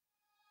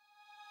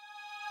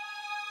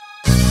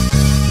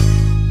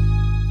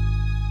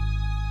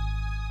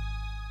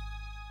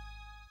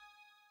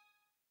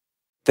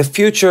 The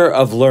future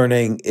of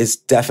learning is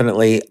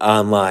definitely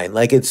online.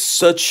 Like, it's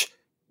such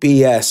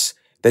BS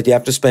that you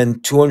have to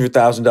spend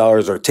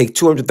 $200,000 or take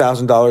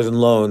 $200,000 in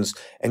loans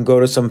and go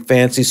to some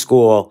fancy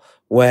school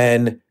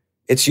when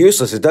it's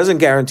useless. It doesn't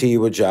guarantee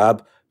you a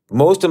job.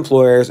 Most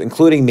employers,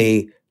 including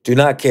me, do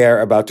not care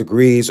about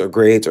degrees or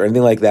grades or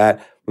anything like that.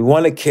 We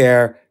want to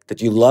care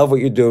that you love what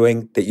you're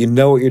doing, that you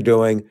know what you're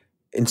doing,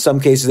 in some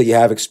cases that you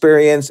have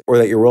experience or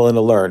that you're willing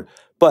to learn.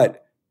 But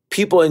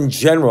people in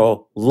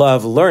general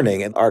love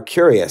learning and are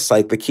curious.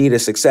 Like, the key to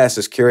success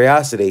is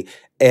curiosity.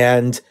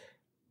 And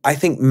I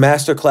think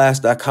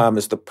masterclass.com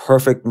is the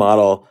perfect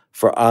model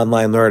for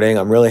online learning.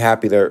 I'm really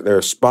happy they're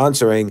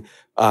sponsoring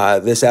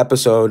this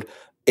episode.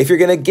 If you're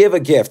going to give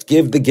a gift,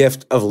 give the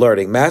gift of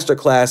learning.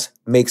 Masterclass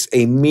makes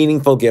a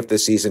meaningful gift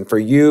this season for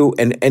you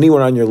and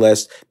anyone on your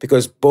list,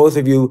 because both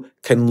of you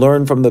can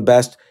learn from the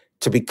best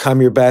to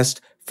become your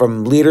best,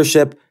 from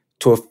leadership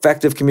to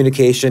effective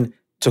communication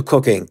to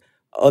cooking.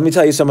 Let me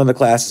tell you some of the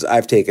classes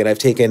I've taken. I've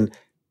taken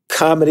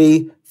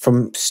comedy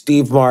from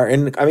Steve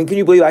Martin. I mean, can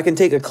you believe I can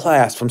take a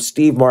class from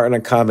Steve Martin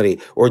on comedy,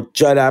 or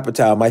Judd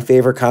Apatow, my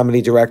favorite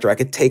comedy director? I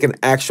could take an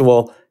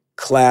actual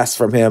class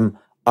from him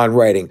on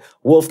writing.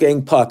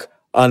 Wolfgang Puck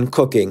on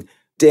cooking.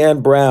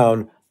 Dan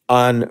Brown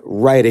on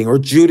writing, or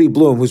Judy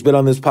Bloom, who's been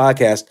on this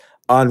podcast,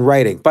 on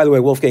writing. By the way,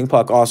 Wolfgang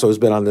Puck also has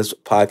been on this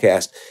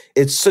podcast.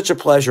 It's such a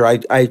pleasure.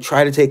 I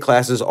try to take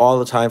classes all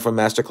the time from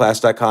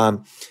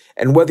masterclass.com.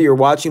 And whether you're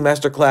watching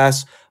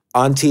Masterclass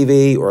on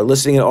TV or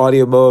listening in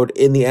audio mode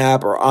in the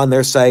app or on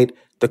their site,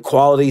 the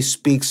quality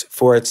speaks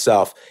for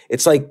itself.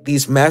 It's like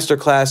these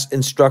Masterclass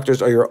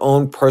instructors are your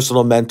own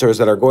personal mentors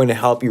that are going to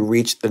help you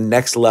reach the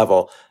next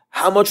level.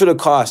 How much would it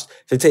cost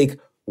to take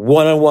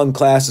one-on-one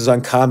classes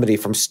on comedy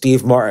from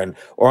Steve Martin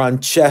or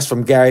on chess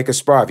from Gary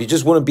Kasparov? You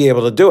just wouldn't be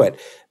able to do it.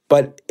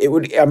 But it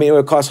would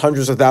cost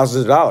hundreds of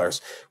thousands of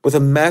dollars. With a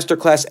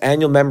Masterclass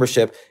annual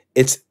membership,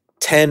 it's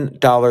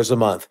 $10 a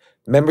month.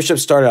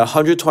 Memberships start at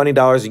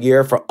 $120 a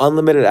year for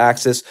unlimited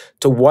access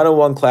to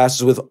one-on-one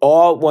classes with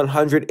all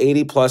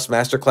 180 plus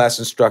Masterclass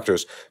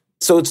instructors.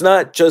 So it's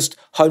not just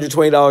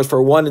 $120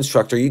 for one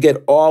instructor. You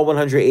get all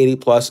 180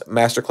 plus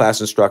Masterclass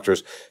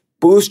instructors.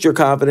 Boost your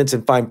confidence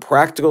and find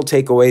practical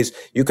takeaways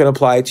you can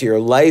apply to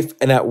your life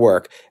and at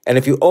work. And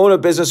if you own a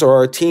business or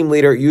are a team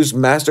leader, use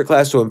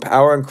Masterclass to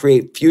empower and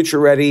create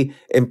future-ready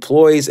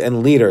employees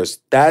and leaders.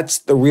 That's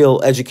the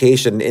real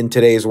education in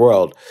today's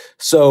world.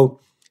 So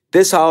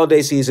this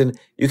holiday season,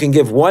 you can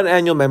give one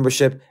annual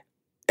membership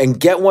and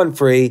get one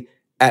free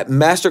at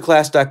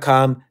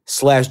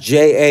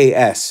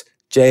masterclass.com/JAS.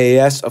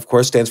 JAS, of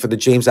course, stands for the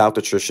James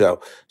Altucher Show.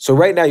 So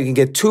right now you can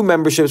get two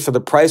memberships for the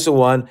price of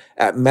one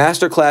at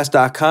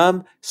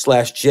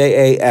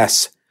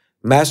masterclass.com/JAS.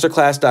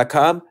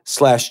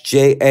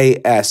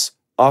 Masterclass.com/JAS.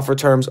 Offer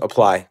terms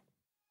apply.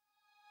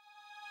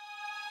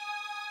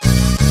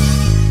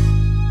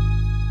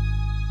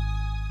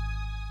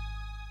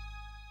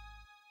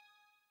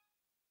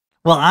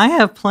 Well, I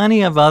have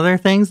plenty of other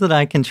things that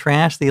I can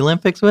trash the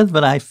Olympics with,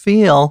 but I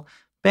feel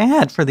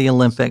bad for the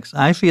Olympics.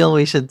 I feel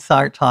we should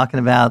start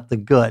talking about the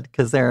good,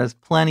 because there is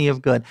plenty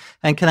of good.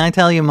 And can I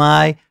tell you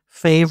my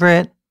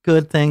favorite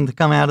good thing to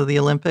come out of the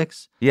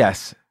Olympics?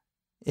 Yes.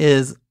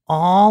 Is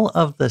all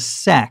of the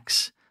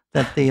sex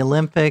that the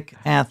Olympic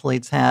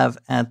athletes have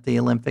at the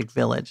Olympic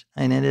Village.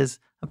 And it is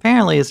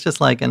Apparently, it's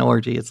just like an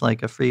orgy. It's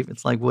like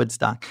it's like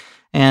Woodstock.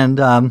 And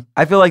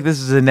I feel like this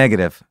is a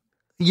negative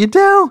you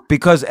do?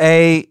 because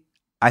I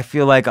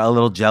feel like a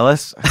little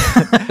jealous.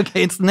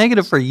 Okay, it's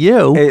negative for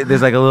you.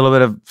 There's like a little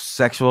bit of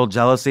sexual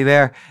jealousy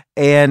there.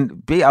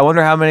 And B, I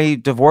wonder how many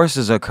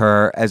divorces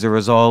occur as a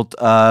result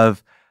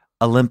of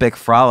Olympic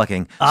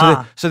frolicking.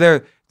 So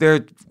they're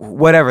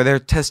whatever, their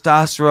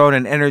testosterone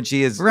and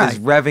energy is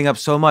revving up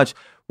so much.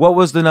 What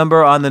was the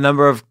number on the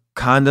number of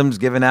condoms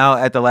given out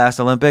at the last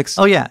Olympics?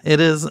 Oh, yeah. It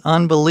is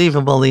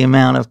unbelievable the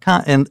amount of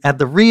and at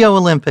the Rio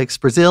Olympics,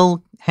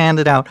 Brazil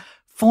handed out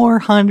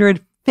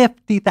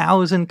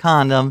 450,000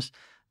 condoms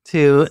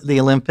to the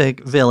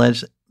Olympic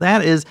Village.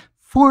 That is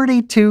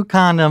 42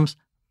 condoms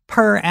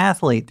per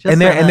athlete. And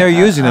they're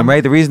using them,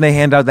 right? The reason they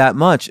hand out that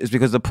much is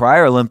because the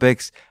prior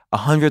Olympics,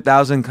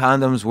 100,000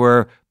 condoms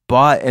were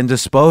bought and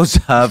disposed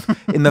of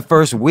in the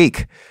first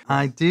week.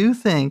 I do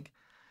think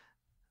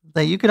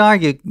that you could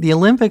argue the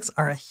Olympics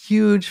are a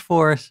huge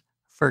force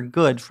for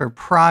good, for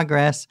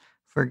progress,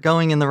 for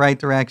going in the right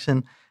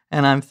direction.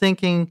 And I'm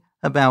thinking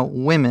about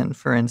women,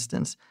 for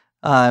instance.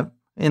 In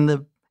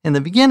the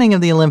beginning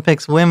of the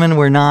Olympics, women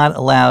were not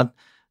allowed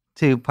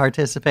to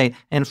participate.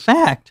 In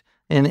fact,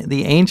 in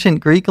the ancient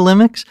Greek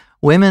Olympics,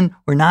 women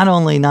were not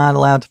only not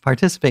allowed to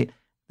participate,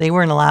 they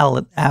weren't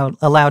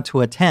allowed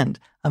to attend.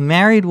 A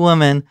married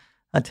woman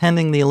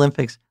attending the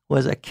Olympics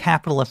was a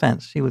capital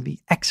offense. She would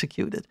be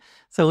executed.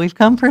 So we've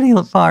come pretty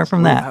far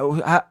from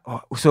that.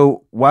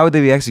 So why would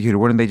they be executed?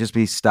 Wouldn't they just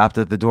be stopped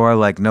at the door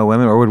like no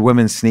women, or would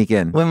women sneak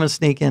in? Women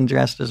sneak in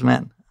dressed as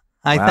men,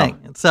 I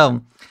think.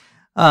 So,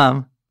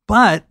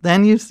 but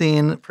then you've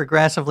seen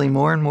progressively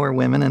more and more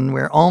women, and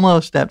we're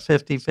almost at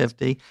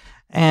 50-50.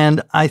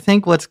 And I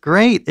think what's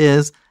great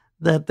is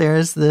that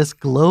there's this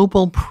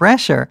global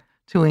pressure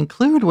to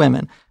include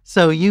women.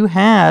 So you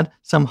had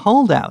some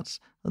holdouts.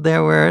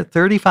 There were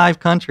 35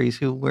 countries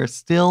who were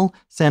still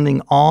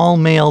sending all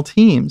male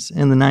teams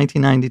in the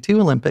 1992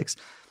 Olympics,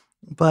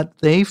 but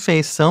they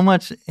faced so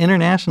much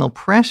international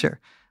pressure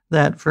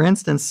that, for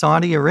instance,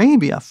 Saudi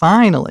Arabia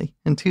finally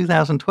in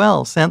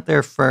 2012 sent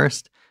their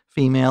first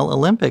female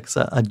Olympics,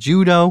 a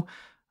judo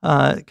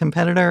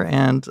competitor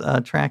and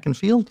track and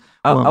field.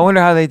 I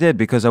wonder how they did,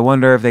 because I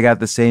wonder if they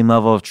got the same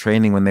level of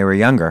training when they were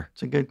younger.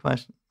 It's a good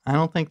question. I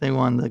don't think they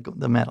won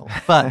the medal,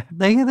 but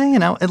they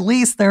at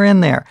least they're in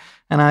there,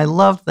 and I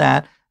love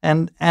that.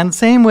 And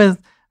same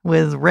with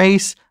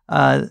race.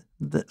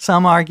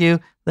 Some argue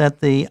that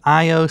the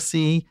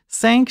IOC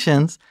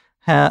sanctions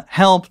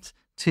helped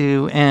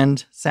to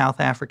end South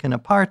African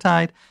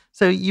apartheid.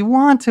 So you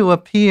want to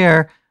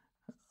appear.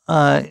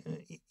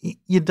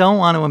 You don't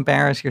want to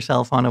embarrass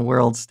yourself on a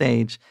world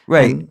stage,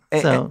 right?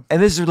 And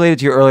this is related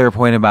to your earlier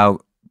point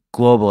about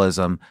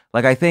globalism.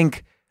 Like, I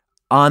think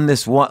on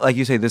this one, like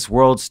you say, this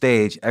world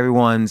stage,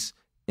 everyone's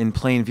in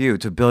plain view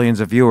to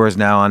billions of viewers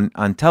now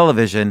on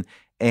television,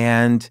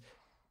 and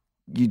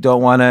you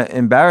don't want to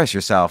embarrass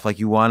yourself. Like,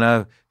 you want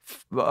to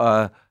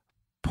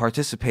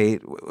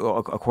participate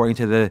according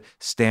to the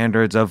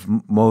standards of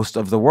most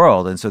of the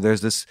world, and so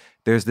there's this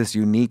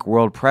unique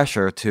world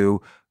pressure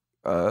to,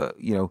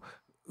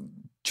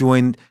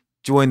 join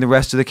the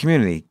rest of the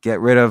community,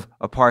 get rid of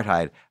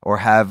apartheid, or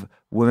have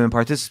women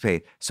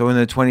participate. So in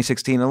the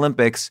 2016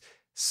 Olympics,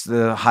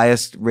 the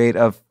highest rate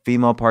of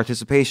female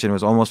participation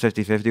was almost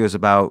 50-50. It was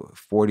about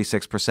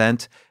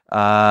 46%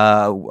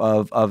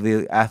 of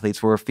the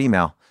athletes were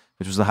female,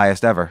 which was the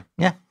highest ever.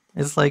 Yeah,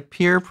 it's like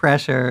peer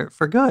pressure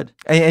for good.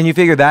 And you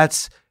figure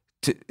that's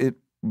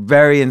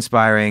very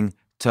inspiring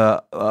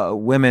to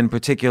women,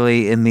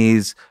 particularly in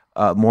these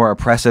more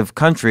oppressive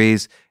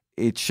countries.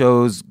 It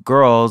shows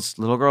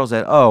little girls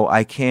that,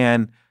 I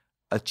can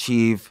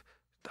achieve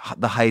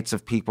the heights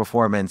of peak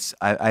performance.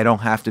 I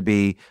don't have to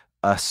be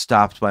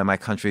stopped by my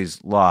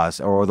country's laws,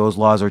 or those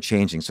laws are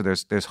changing. So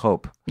there's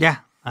hope. Yeah,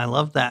 I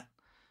love that.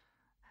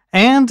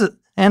 And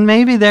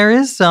maybe there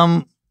is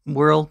some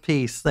world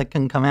peace that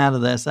can come out of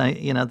this.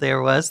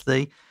 There was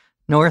the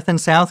North and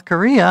South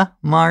Korea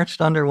marched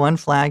under one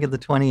flag at the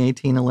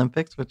 2018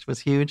 Olympics, which was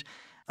huge.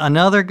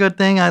 Another good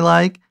thing I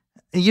like,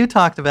 you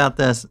talked about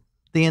this,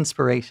 the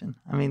inspiration.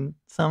 I mean,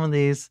 some of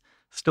these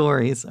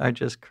stories are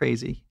just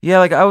crazy. Yeah,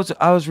 like I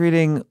was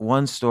reading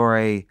one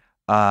story.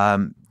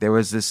 There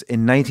was this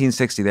in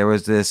 1960. There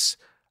was this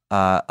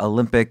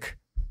Olympic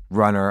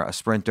runner, a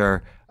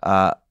sprinter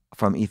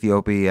from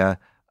Ethiopia,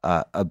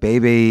 a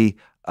baby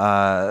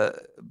Bikila,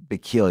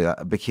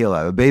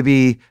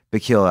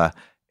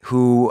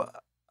 who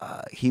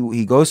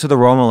he goes to the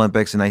Rome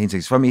Olympics in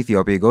 1960 from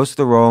Ethiopia. He goes to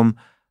the Rome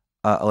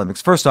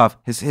Olympics. First off,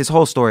 his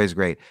whole story is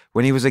great.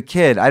 When he was a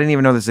kid, I didn't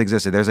even know this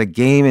existed. There's a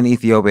game in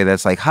Ethiopia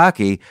that's like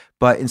hockey,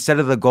 but instead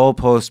of the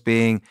goalposts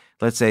being,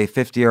 let's say,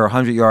 50 or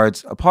 100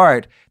 yards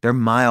apart, they're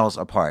miles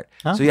apart.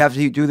 Huh? So you have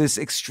to do this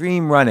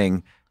extreme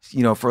running,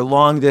 for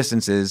long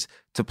distances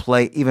to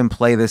play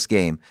this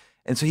game.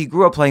 And so he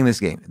grew up playing this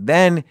game.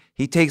 Then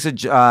he takes a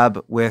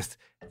job with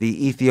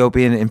the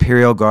Ethiopian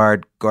Imperial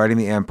Guard guarding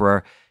the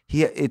emperor.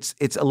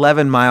 It's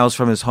 11 miles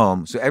from his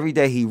home. So every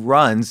day he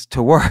runs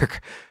to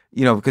work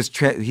because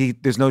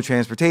there's no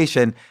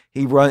transportation.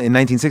 He run in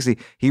 1960.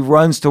 He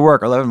runs to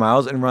work 11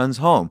 miles and runs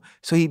home.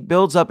 So he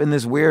builds up in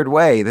this weird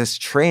way this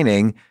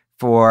training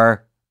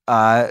for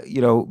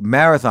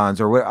marathons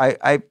or what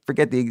I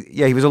forget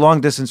he was a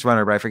long distance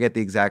runner, but I forget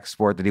the exact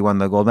sport that he won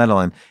the gold medal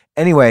in.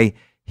 Anyway,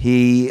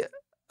 he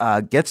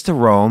gets to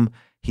Rome.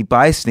 He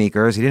buys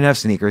sneakers. He didn't have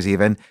sneakers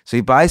even, so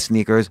he buys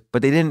sneakers,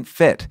 but they didn't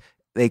fit.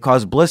 They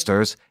caused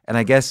blisters, and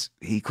I guess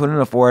he couldn't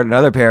afford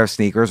another pair of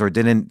sneakers or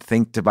didn't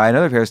think to buy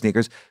another pair of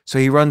sneakers. So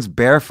he runs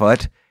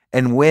barefoot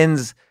and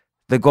wins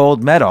the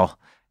gold medal.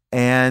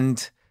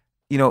 And,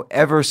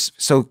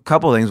 so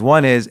couple things.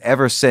 One is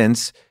ever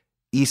since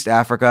East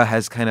Africa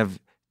has kind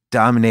of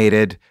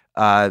dominated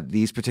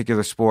these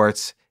particular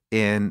sports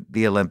in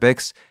the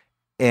Olympics,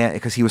 and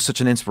because he was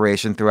such an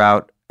inspiration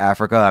throughout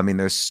Africa. I mean,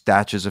 there's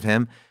statues of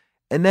him.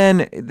 And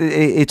then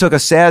it took a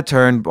sad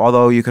turn,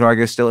 although you can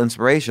argue still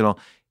inspirational.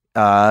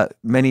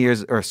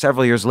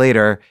 Several years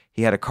later,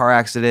 he had a car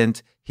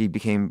accident. He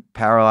became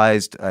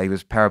paralyzed. He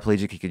was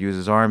paraplegic. He could use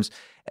his arms.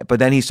 But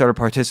then he started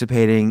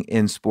participating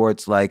in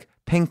sports like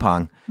ping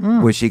pong,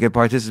 which he could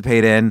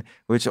participate in,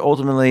 which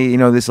ultimately,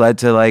 this led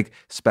to like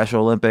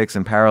Special Olympics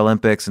and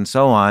Paralympics and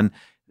so on.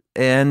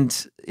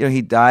 And,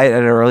 he died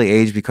at an early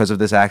age because of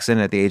this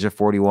accident. At the age of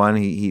 41,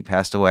 he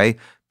passed away.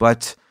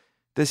 But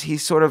he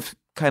sort of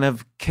kind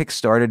of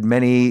kickstarted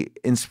many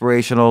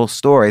inspirational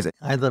stories.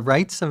 Are the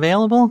rights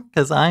available?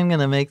 Because I'm going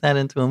to make that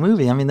into a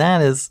movie. I mean,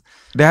 that is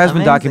there has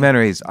amazing. been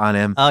documentaries on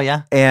him. Oh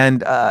yeah.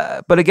 And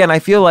but again, I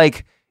feel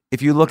like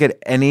if you look at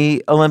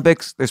any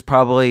Olympics, there's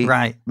probably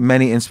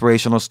many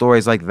inspirational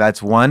stories. Like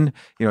that's one.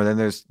 Then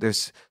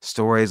there's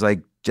stories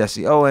like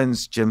Jesse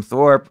Owens, Jim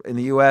Thorpe in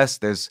the U.S.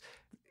 There's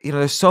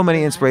so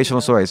many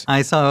inspirational stories.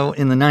 I saw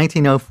in the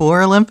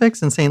 1904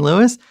 Olympics in St.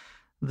 Louis,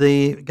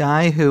 the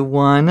guy who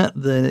won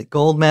the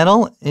gold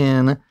medal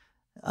in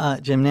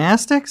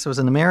gymnastics was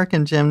an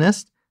American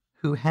gymnast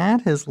who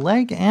had his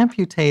leg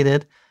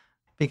amputated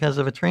because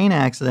of a train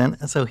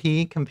accident. So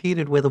he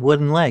competed with a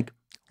wooden leg,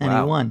 and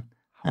he won.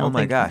 Oh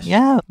my gosh.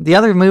 Yeah. The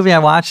other movie I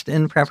watched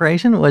in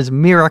preparation was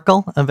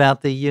Miracle,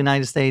 about the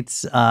United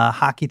States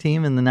hockey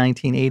team in the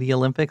 1980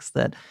 Olympics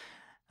that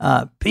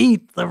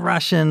beat the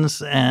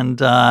Russians,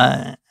 and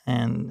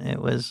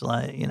it was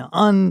like,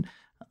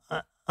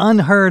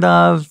 unheard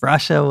of.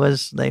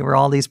 They were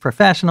all these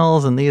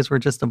professionals, and these were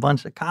just a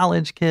bunch of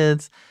college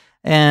kids,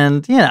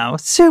 and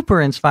super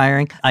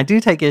inspiring. I do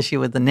take issue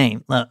with the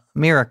name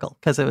Miracle,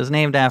 because it was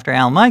named after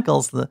Al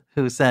Michaels,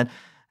 who said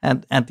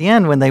at the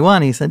end when they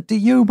won, he said, "Do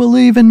you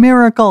believe in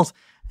miracles?"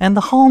 And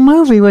the whole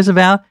movie was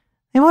about,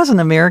 it wasn't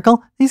a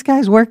miracle. These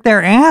guys worked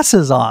their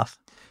asses off.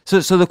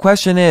 So the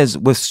question is,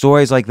 with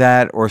stories like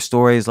that, or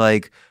stories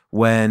like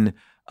when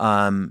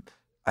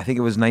I think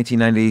it was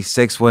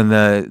 1996 when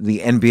the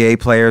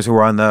NBA players who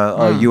were on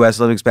the U.S.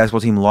 Olympics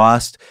basketball team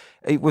lost.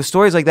 With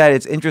stories like that,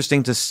 it's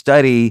interesting to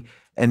study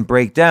and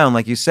break down,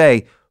 like you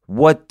say,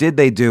 what did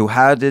they do?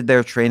 How did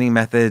their training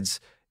methods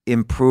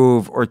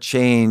improve or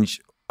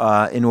change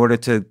in order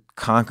to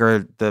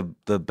conquer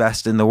the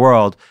best in the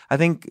world? I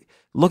think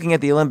looking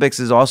at the Olympics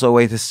is also a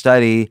way to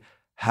study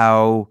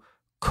how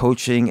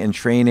coaching and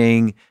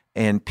training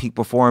and peak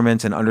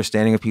performance and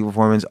understanding of peak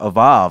performance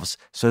evolves,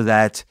 so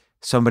that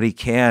somebody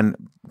can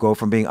go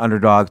from being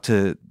underdog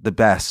to the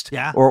best.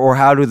 Yeah. Or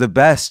how do the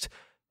best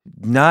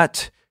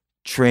not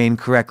train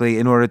correctly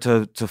in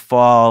order to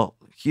fall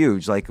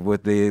huge, like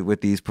with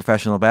these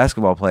professional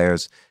basketball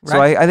players.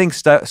 Right. So I think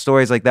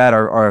stories like that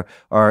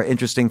are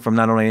interesting from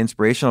not only an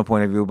inspirational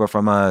point of view, but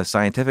from a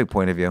scientific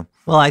point of view.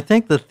 Well, I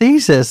think the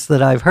thesis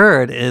that I've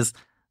heard is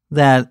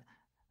that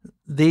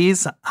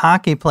these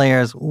hockey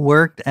players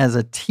worked as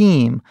a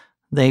team.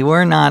 They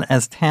were not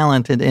as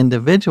talented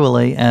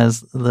individually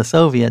as the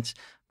Soviets,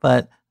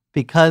 but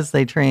because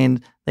they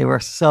trained, they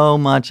were so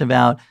much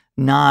about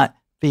not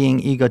being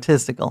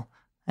egotistical.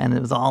 And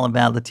it was all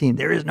about the team.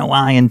 There is no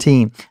I in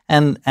team.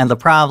 And the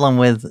problem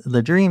with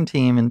the dream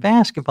team in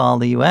basketball,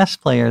 the U.S.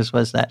 players,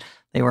 was that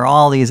they were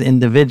all these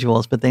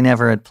individuals, but they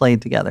never had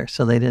played together,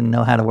 so they didn't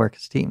know how to work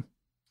as a team.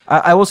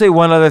 I will say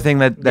one other thing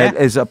that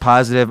is a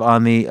positive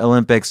on the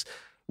Olympics,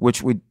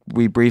 which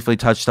we briefly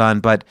touched on,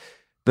 but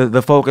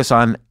the focus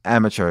on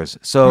amateurs.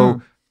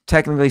 So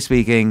technically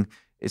speaking,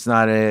 it's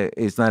not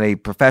a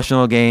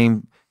professional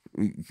game.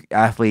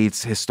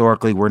 Athletes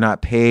historically were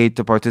not paid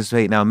to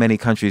participate. Now many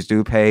countries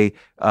do pay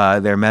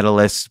their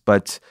medalists,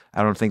 but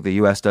I don't think the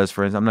U.S. does.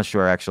 For instance, I'm not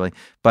sure actually,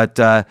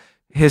 but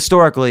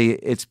historically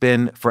it's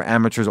been for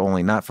amateurs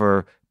only, not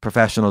for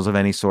professionals of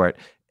any sort.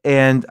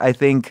 And I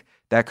think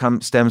that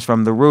stems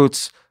from the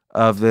roots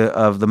of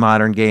the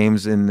modern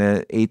games in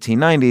the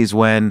 1890s,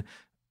 when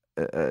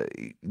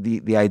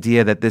the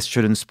idea that this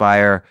should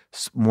inspire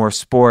more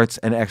sports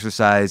and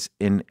exercise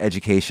in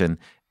education,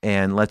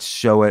 and let's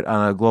show it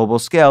on a global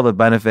scale, the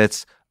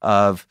benefits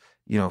of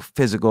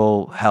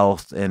physical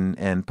health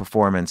and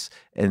performance,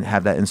 and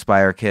have that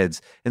inspire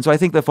kids. And so I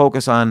think the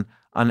focus on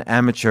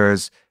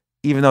amateurs,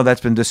 even though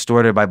that's been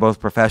distorted by both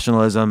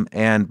professionalism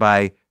and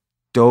by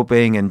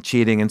doping and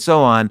cheating and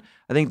so on.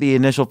 I think the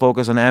initial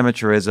focus on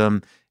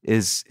amateurism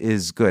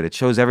is good. It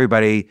shows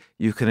everybody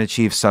you can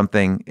achieve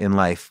something in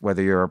life,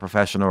 whether you're a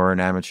professional or an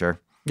amateur.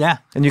 Yeah.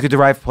 And you could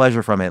derive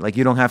pleasure from it. Like,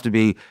 you don't have to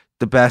be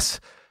the best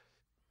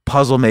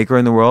puzzle maker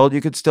in the world.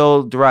 You could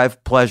still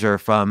derive pleasure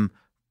from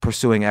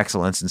pursuing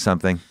excellence in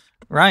something.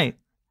 Right.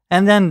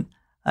 And then,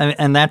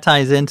 and that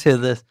ties into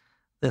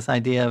this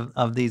idea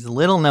of these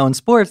little known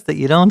sports that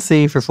you don't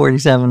see for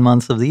 47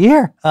 months of the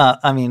year.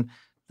 That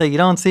you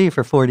don't see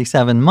for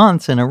 47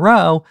 months in a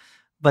row,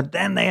 but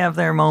then they have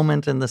their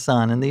moment in the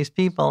sun. And these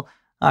people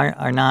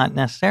are not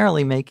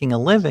necessarily making a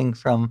living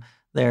from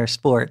their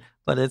sport,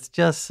 but it's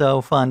just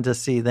so fun to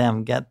see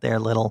them get their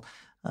little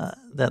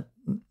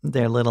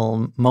their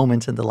little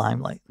moments in the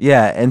limelight.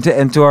 Yeah,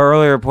 and to our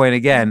earlier point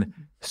again,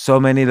 so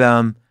many of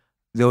them,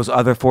 those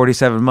other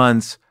 47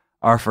 months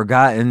are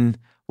forgotten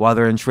while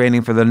they're in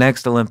training for the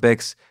next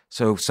Olympics.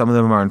 So some of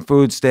them are on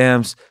food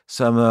stamps,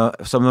 some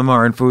of them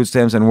are in food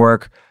stamps and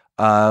work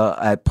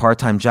at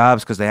part-time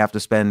jobs because they have to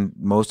spend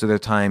most of their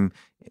time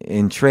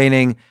in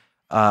training.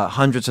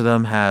 Hundreds of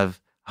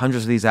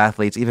these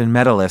athletes, even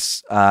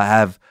medalists,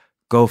 have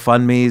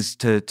GoFundMes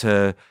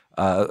to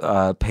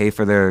pay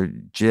for their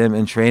gym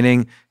and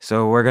training.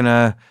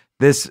 So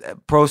this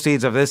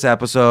proceeds of this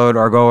episode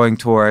are going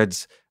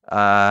towards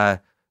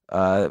whatever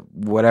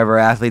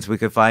athletes we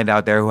could find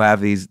out there who have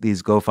these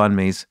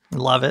GoFundMes.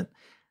 Love it.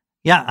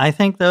 Yeah, I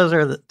think those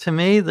are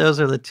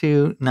the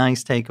two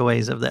nice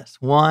takeaways of this.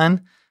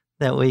 One,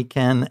 that we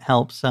can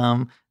help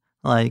some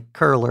like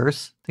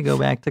curlers, to go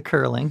back to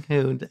curling,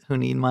 who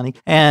need money.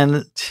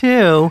 And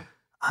two,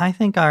 I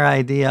think our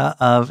idea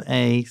of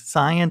a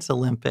science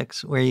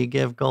Olympics where you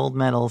give gold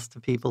medals to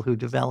people who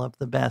develop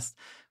the best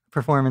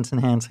performance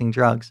enhancing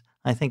drugs.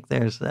 I think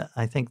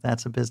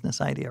that's a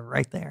business idea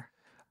right there.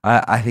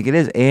 I think it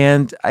is.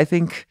 And I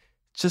think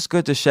it's just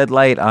good to shed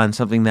light on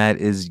something that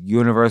is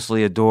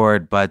universally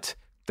adored, but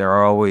there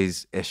are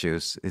always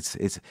issues.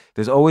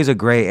 There's always a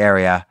gray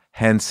area,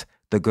 hence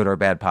the Good or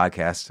Bad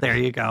podcast. There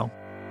you go.